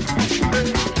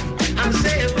 I'll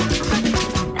say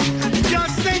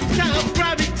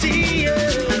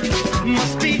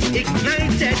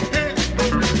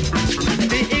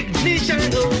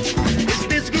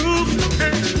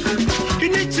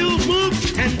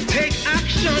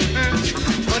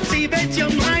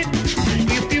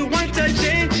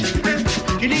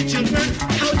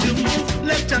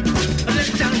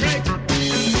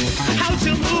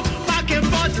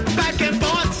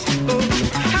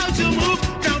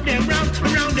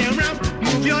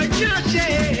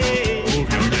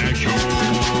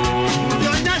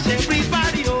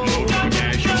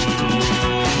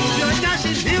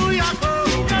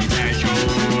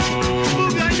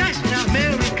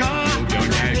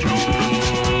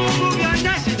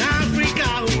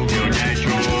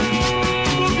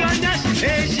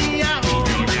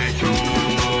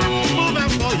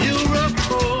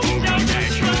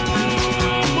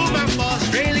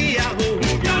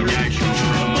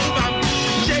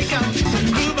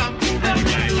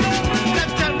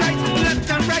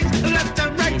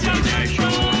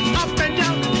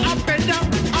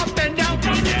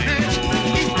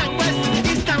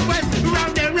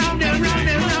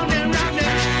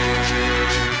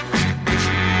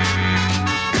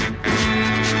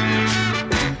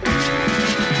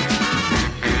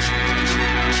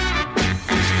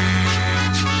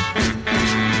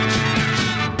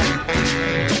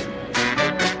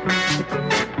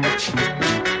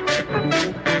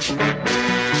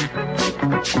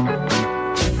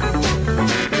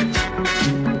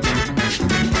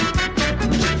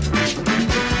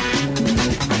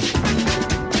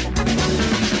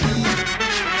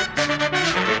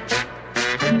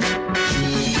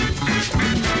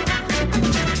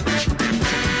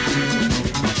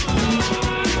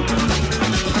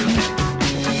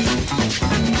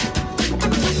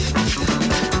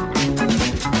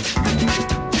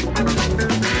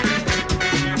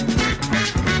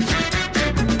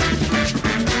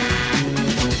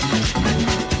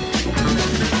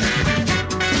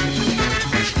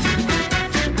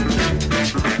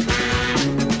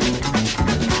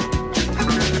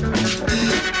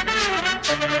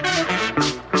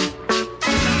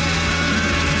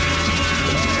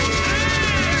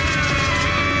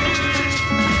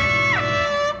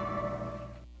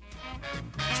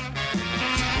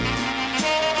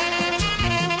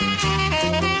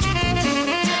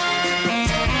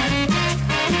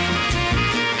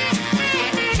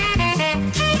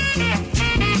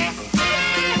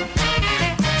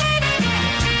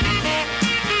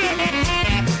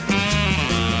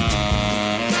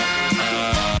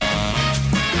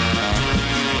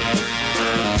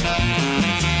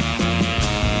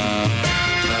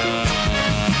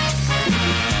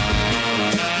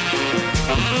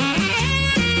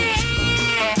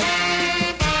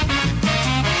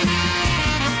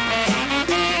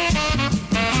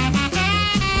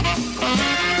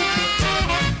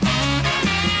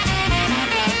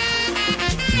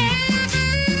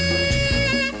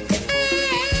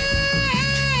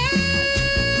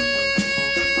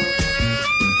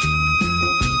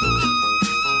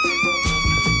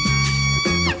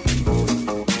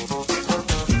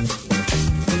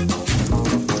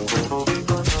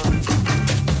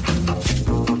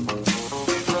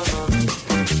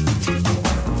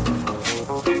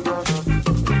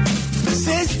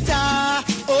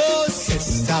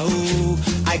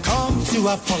to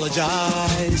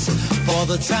apologize for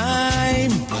the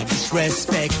time I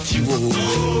disrespect you.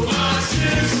 Oh, my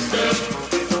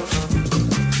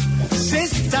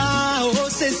sister, oh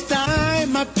sister,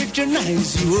 I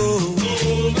patronize you.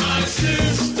 Oh, my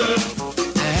sister.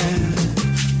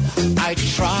 I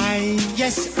try,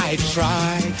 yes, I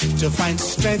try to find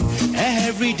strength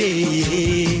every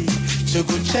day to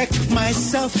go check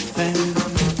myself and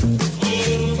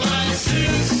oh, my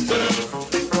sister.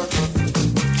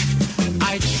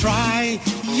 I try,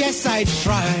 yes, I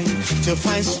try to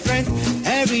find strength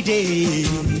every day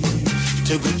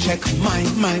to go check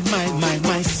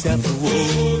myself.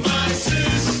 Oh, my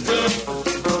sister.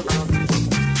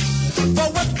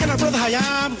 But what kind of brother I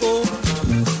am, oh,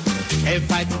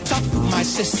 if I talk my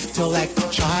sister like a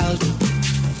child.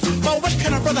 But what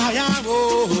kind of brother I am,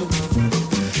 oh,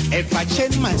 if I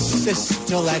chain my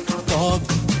sister like a dog.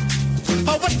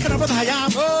 Oh, what kind of brother I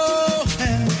am, oh,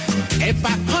 if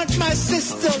I punch my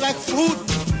sister like food.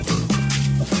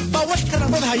 But what kind of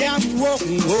brother I am, oh,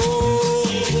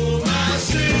 oh, my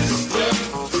sister.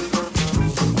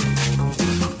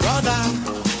 Brother,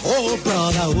 oh,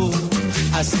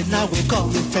 I said now we call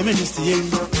me feminist, yeah.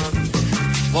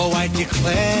 Oh, I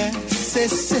declare, say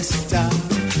sister,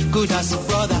 good as a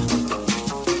brother.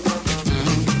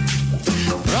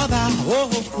 Brother,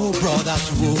 oh, brothers,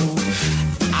 oh.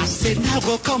 I said now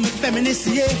go call me feminist,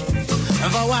 yeah.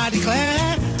 Oh, I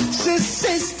declare, say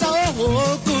sister,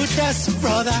 oh, good as a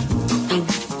brother.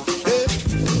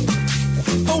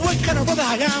 Oh, what kind of brother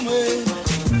I am,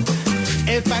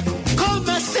 if I call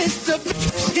my sister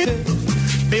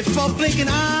before blinking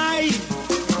eye,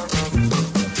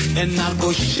 and I'll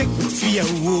go shake with fear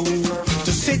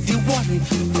to say the word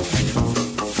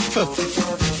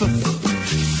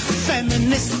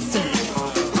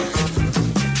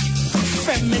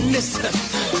feminist.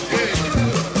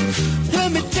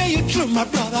 Let me tell you true, my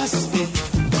brothers.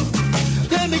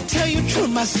 Let me tell you true,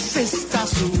 my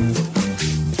sisters.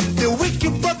 The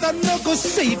wicked brother no go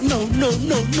say it. No.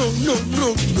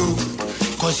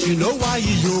 Cause you know why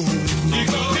you.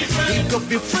 He go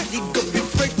be afraid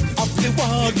of the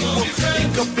world. He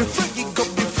go be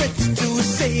afraid to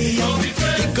say.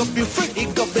 He go be afraid, he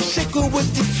go be shaken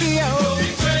with the fear.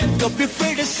 He go be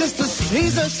afraid his sister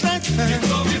sees her strength.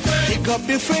 He go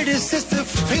be afraid his sister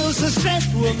feels her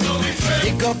strength.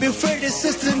 He go be afraid his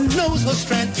sister knows her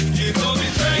strength. He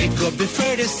go be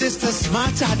afraid his sister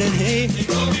smarter than him.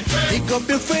 He go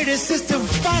be afraid his sister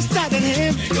faster than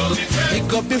him. He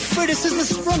go be afraid his sister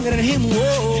stronger than him.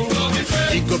 Whoa.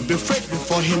 He go be afraid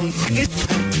before him.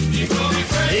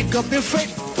 He go be afraid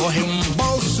for him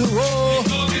balls to roll.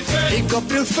 He go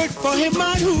be afraid for him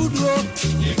manhood.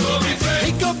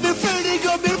 He go be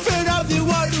afraid of the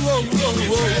world. Whoa.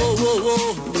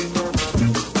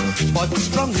 But the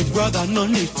stronger brother no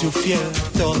need to fear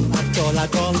at all.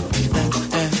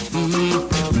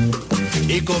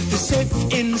 He go be safe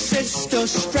in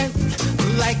sister's strength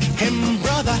like him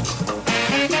brother.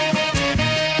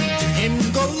 Him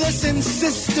go listen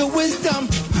sister wisdom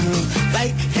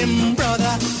like him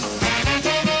brother.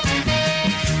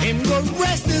 Him go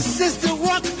rest his sister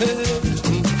walk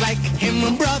like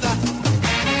him brother.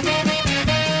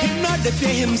 Him not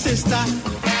defeat him sister.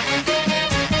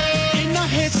 Him not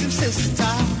hate him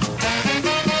sister.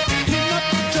 Him not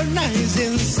patronize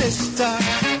him sister.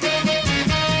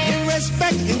 Him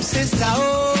respect him sister.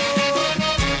 Oh,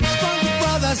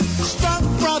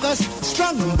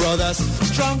 strong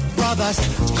brothers.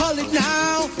 Call it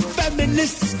now,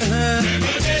 feminists.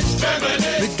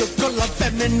 We could call a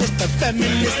feminist.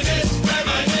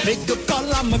 We could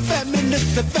call I'm a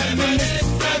feminist.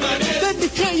 Let me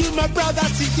tell you, my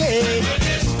brothers, yeah.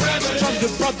 Strong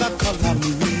brother, call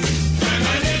me.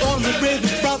 All the brave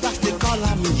brothers, they call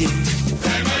me, yeah.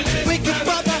 Wicked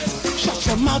brother, shut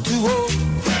your mouth, oh.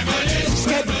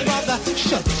 Scared brother,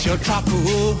 shut your trap,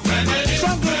 oh.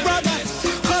 Strong brother,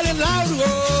 call it loud, oh.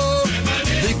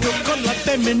 We could call a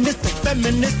feminist,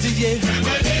 yeah.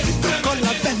 We could call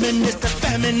a feminist,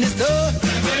 oh.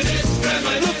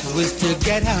 Look who's to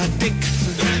get our dick.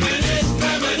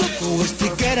 Look who's to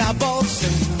get our balls.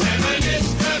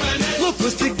 Look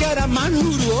who's to get our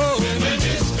manhood, oh.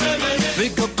 We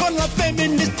could call a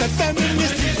feminist.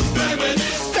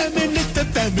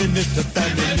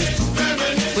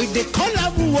 We they call a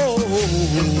whoa.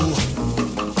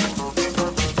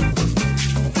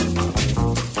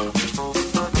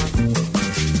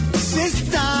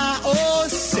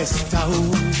 Sister,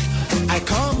 I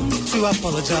come to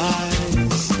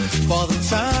apologize for the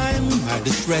time I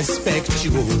disrespect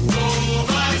you. Oh,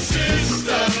 my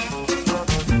sister.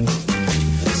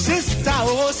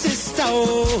 Sister,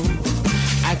 oh,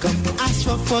 I come to ask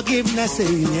for forgiveness,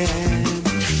 yeah.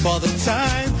 for the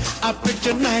time I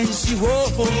patronize you.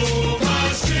 Oh, my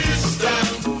sister.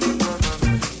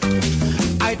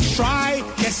 I try,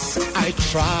 yes, I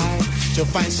try to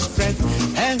find strength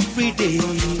every day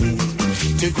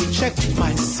to check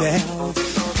myself.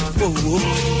 Oh,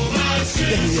 my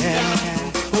sister. Yeah.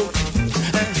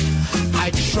 I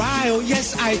try, oh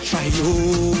yes, I try,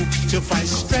 oh, to find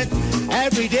strength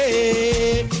every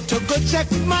day to go check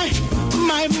myself.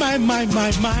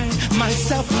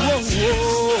 Whoa,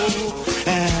 whoa.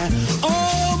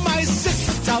 Oh, my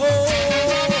sister, oh,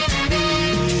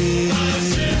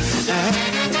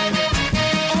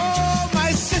 oh,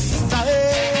 my sister,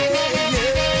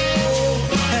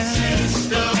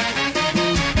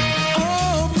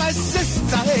 oh, my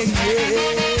sister,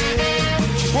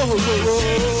 whoa, whoa, whoa.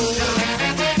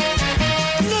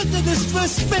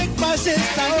 Disrespect my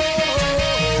sister.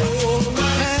 Oh,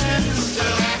 my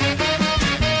sister.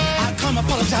 I come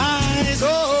apologize.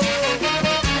 Oh,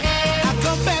 I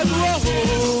come back. Oh,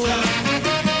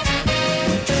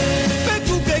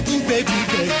 baby.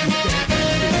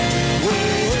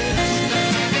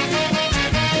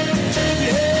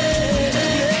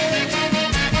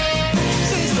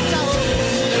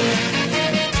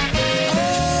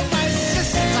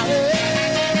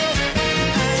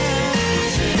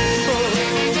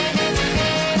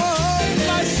 Oh,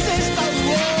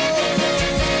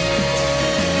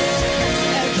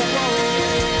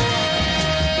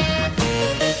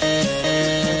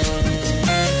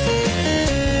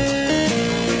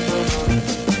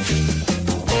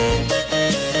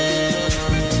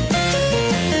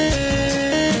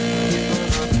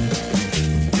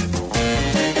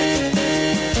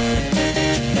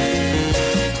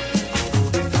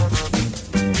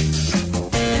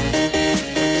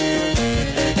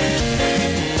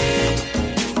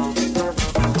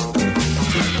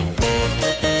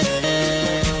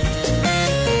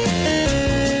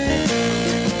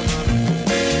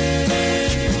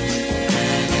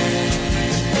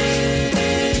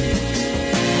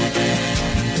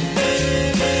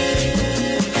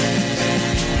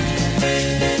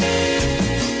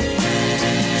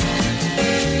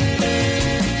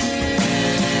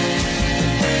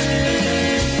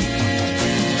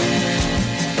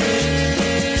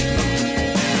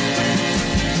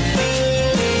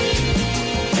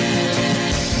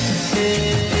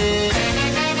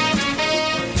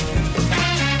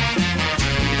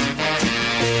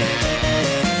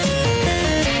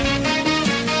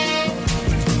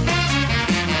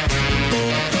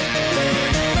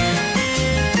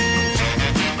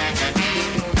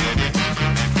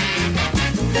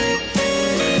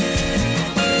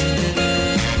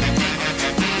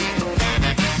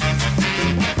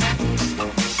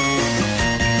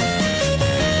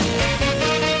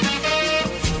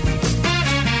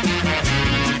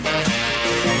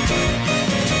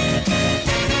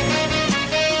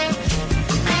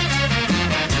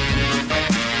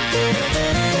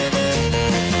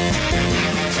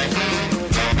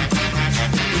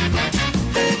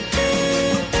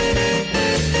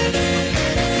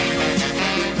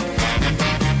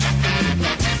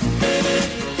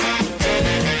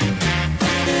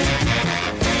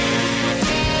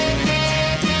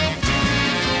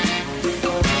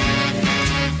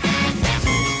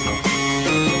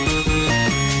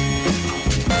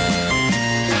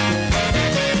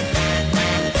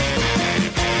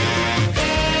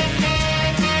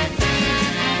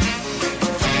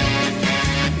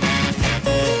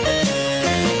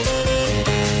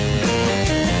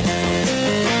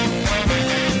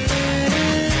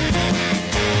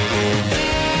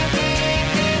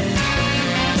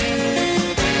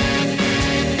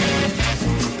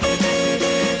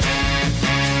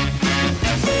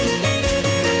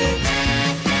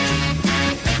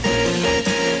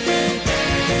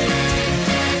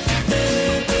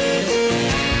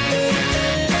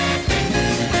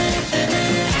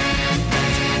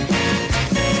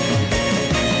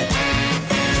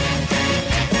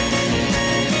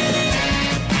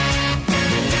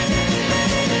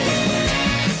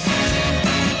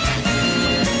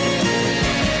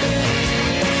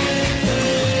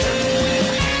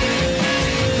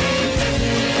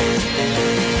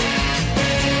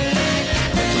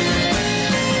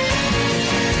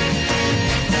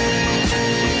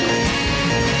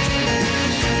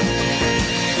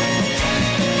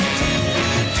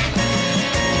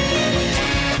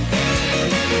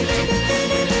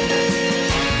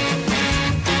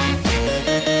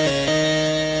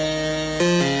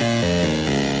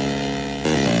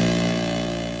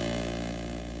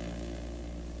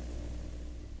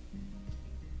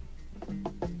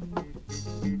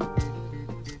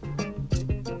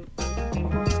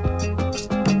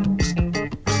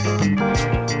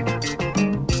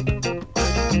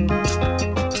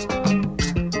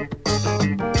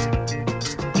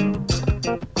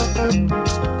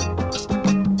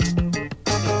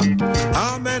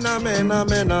 amen,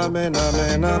 amen, amen,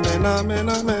 amen, amen, amen,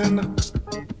 amen.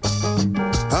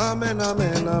 Amen,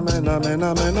 amen, amen, amen,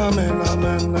 amen, amen,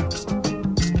 amen.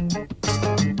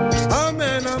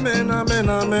 Amen, amen, amen,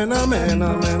 amen, amen,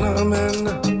 amen, amen.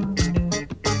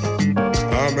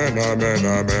 Amen, amen,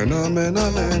 amen, amen,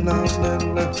 amen,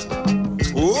 amen.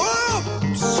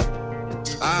 Whoops!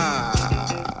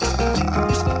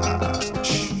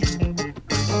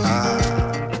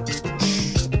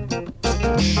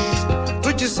 To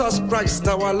Jesus Christ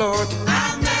our Lord.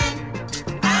 Amen,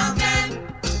 amen,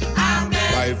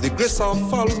 amen. By the grace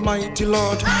of Almighty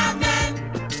Lord. Amen,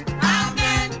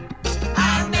 amen,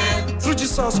 amen. Through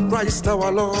Jesus Christ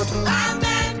our Lord.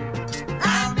 Amen,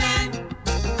 amen,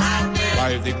 amen.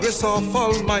 By the grace of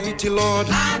Almighty Lord.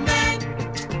 Amen,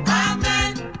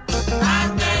 amen,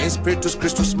 amen. In Spiritus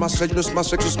Christus, Master Jesus,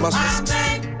 Master Jesus, Master.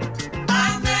 Amen,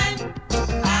 amen,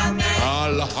 amen.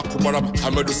 Allah Akbar,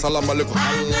 Muhammadu Salam Alaikum.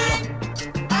 Allah.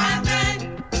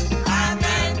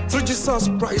 Through Jesus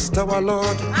Christ our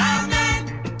Lord. Amen,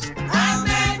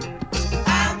 amen,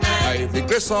 amen. By the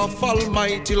grace of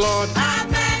Almighty Lord.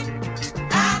 Amen,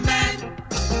 amen.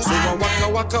 So waka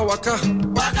waka waka.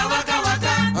 Waka waka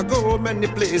waka. I go many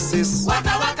places.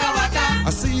 Waka waka waka. I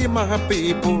see my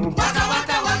people. Waka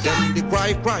waka waka. Them they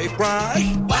cry, cry, cry.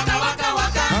 Waka waka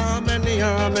waka. Amen,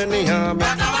 amen, amen.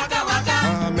 Waka waka waka.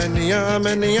 Amen,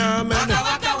 amen, amen. Waka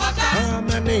waka waka.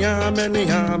 Amen, amen,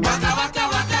 amen. Waka waka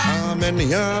waka. Amen,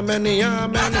 amen,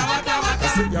 amen. I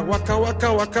see ya waka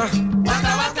waka waka.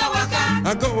 Waka waka waka.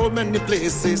 I go many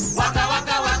places. Waka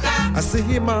waka waka. I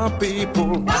see my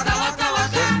people. Waka waka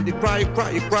waka. Them they cry,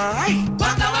 cry, cry.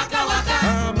 Waka waka waka.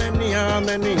 Amen,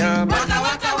 amen, amen. Waka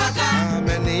waka waka.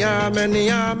 Amen, amen,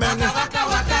 amen. Waka waka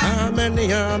waka. Amen,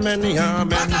 amen, amen.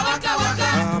 Waka waka waka.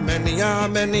 Amen,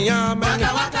 amen, amen. Waka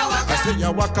waka waka. I say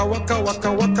ya waka waka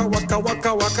waka waka waka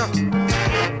waka waka.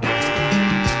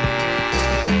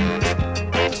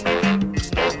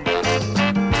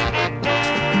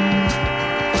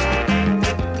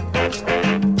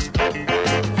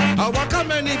 I waka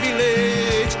many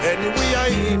village anywhere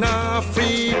in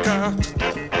Africa.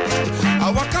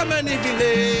 I waka many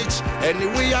village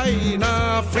anywhere in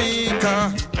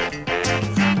Africa.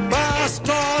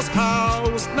 Pastor's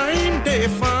house, 9 day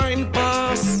fine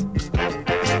pass.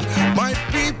 My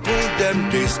people, them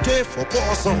they stay for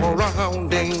poor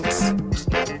surroundings.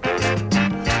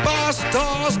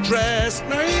 Pastor's dress,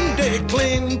 9 day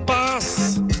clean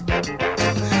pass.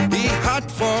 He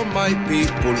had for my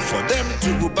people, for them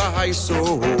to buy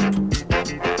soap.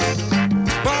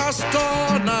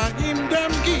 Pastor, now him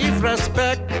them give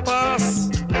respect pass.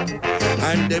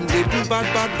 And them they do bad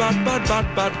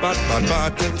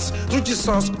things. Through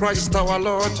Jesus Christ our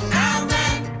Lord.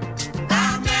 Amen,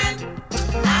 amen,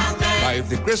 amen. By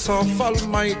the grace of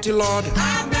Almighty Lord.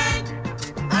 Amen,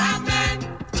 amen,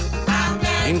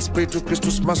 amen. In spirit to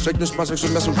Christus, Master Jesus, Master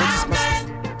Jesus, Master Jesus, Master.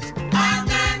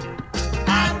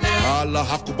 Allah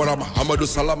Akbar, Muhammadu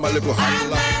Salam Alaikum.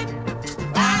 Allah.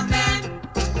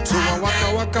 So I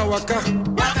waka waka waka.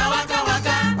 Waka waka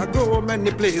waka. I go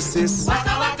many places.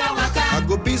 Waka waka waka. I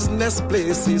go business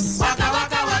places. Waka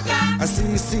waka waka. I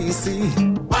see.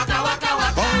 Waka waka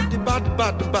waka. All the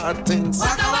bad things.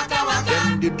 Waka waka waka.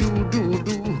 Them they do.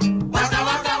 Waka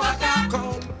waka waka.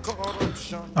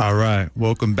 Corruption. All right,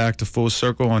 welcome back to Full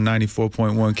Circle on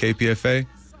 94.1 KPFA.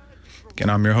 Again,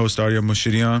 I'm your host, Aria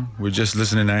Moshirian. We're just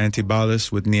listening to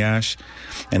Antibalas with Niash,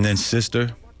 and then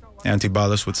Sister,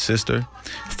 Antibalas with Sister,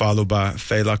 followed by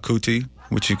Fela Kuti,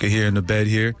 which you can hear in the bed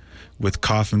here, with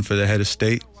Coffin for the Head of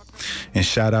State. And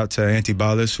shout out to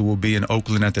Antibalas, who will be in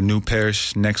Oakland at the New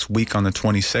Parish next week on the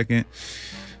 22nd.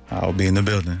 I'll be in the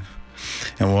building.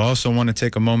 And we'll also want to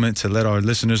take a moment to let our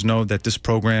listeners know that this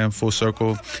program, Full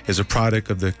Circle, is a product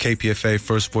of the KPFA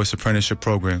First Voice Apprenticeship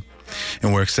Program.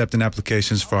 And we're accepting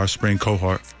applications for our spring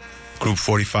cohort, Group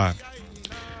 45.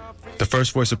 The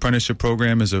First Voice Apprenticeship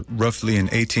Program is roughly an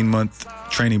 18-month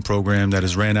training program that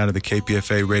is ran out of the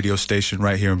KPFA radio station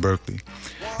right here in Berkeley.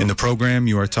 In the program,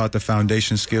 you are taught the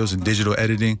foundation skills in digital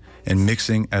editing and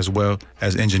mixing, as well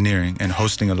as engineering and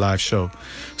hosting a live show,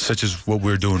 such as what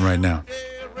we're doing right now.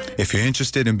 If you're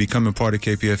interested in becoming part of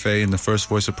KPFA in the First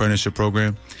Voice Apprenticeship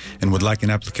Program and would like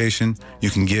an application, you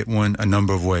can get one a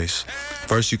number of ways.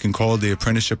 First, you can call the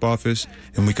apprenticeship office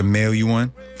and we can mail you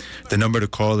one. The number to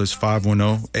call is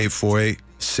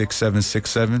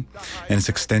 510-848-6767 and it's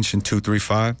extension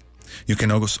 235. You can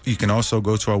also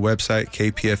go to our website,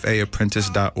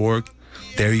 kpfaapprentice.org.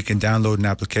 There you can download an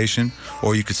application,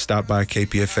 or you could stop by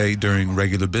KPFA during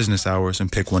regular business hours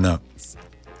and pick one up.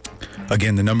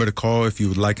 Again, the number to call if you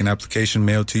would like an application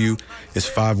mailed to you is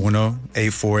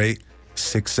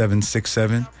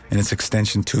 510-848-6767 and it's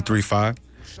extension 235.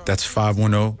 That's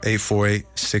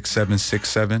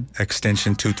 510-848-6767,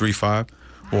 extension 235,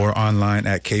 or online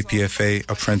at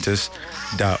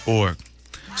kpfaapprentice.org.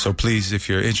 So please, if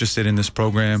you're interested in this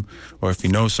program, or if you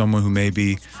know someone who may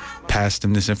be, pass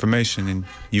them this information, and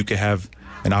you could have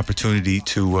an opportunity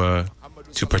to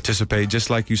participate, just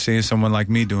like you seeing someone like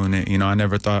me doing it. You know, I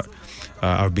never thought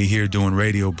I would be here doing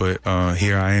radio, but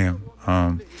here I am.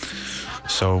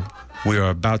 So we are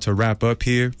about to wrap up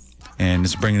here, and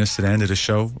it's bringing us to the end of the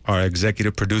show. Our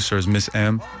executive producer is Miss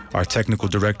M. Our technical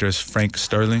director is Frank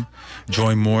Sterling.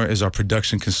 Joy Moore is our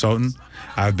production consultant.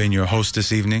 I've been your host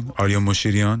this evening, Aria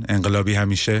Moshirian and Galabi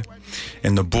Hamishe.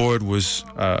 And the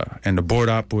board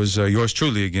op was yours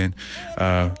truly again,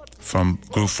 from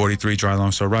Group 43, Dry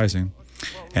Long So Rising.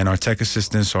 And our tech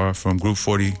assistants are from Group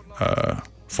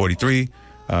 43,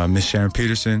 Miss Sharon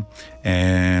Peterson,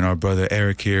 and our brother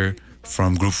Eric here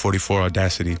from Group 44,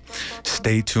 Audacity.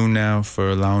 Stay tuned now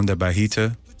for La Onda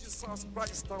Bajita.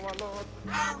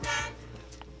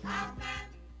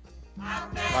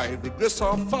 By the grace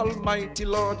of Almighty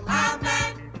Lord.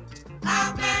 Amen.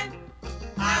 Amen.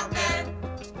 Amen.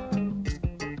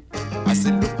 I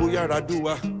said, look, we are a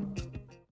doer.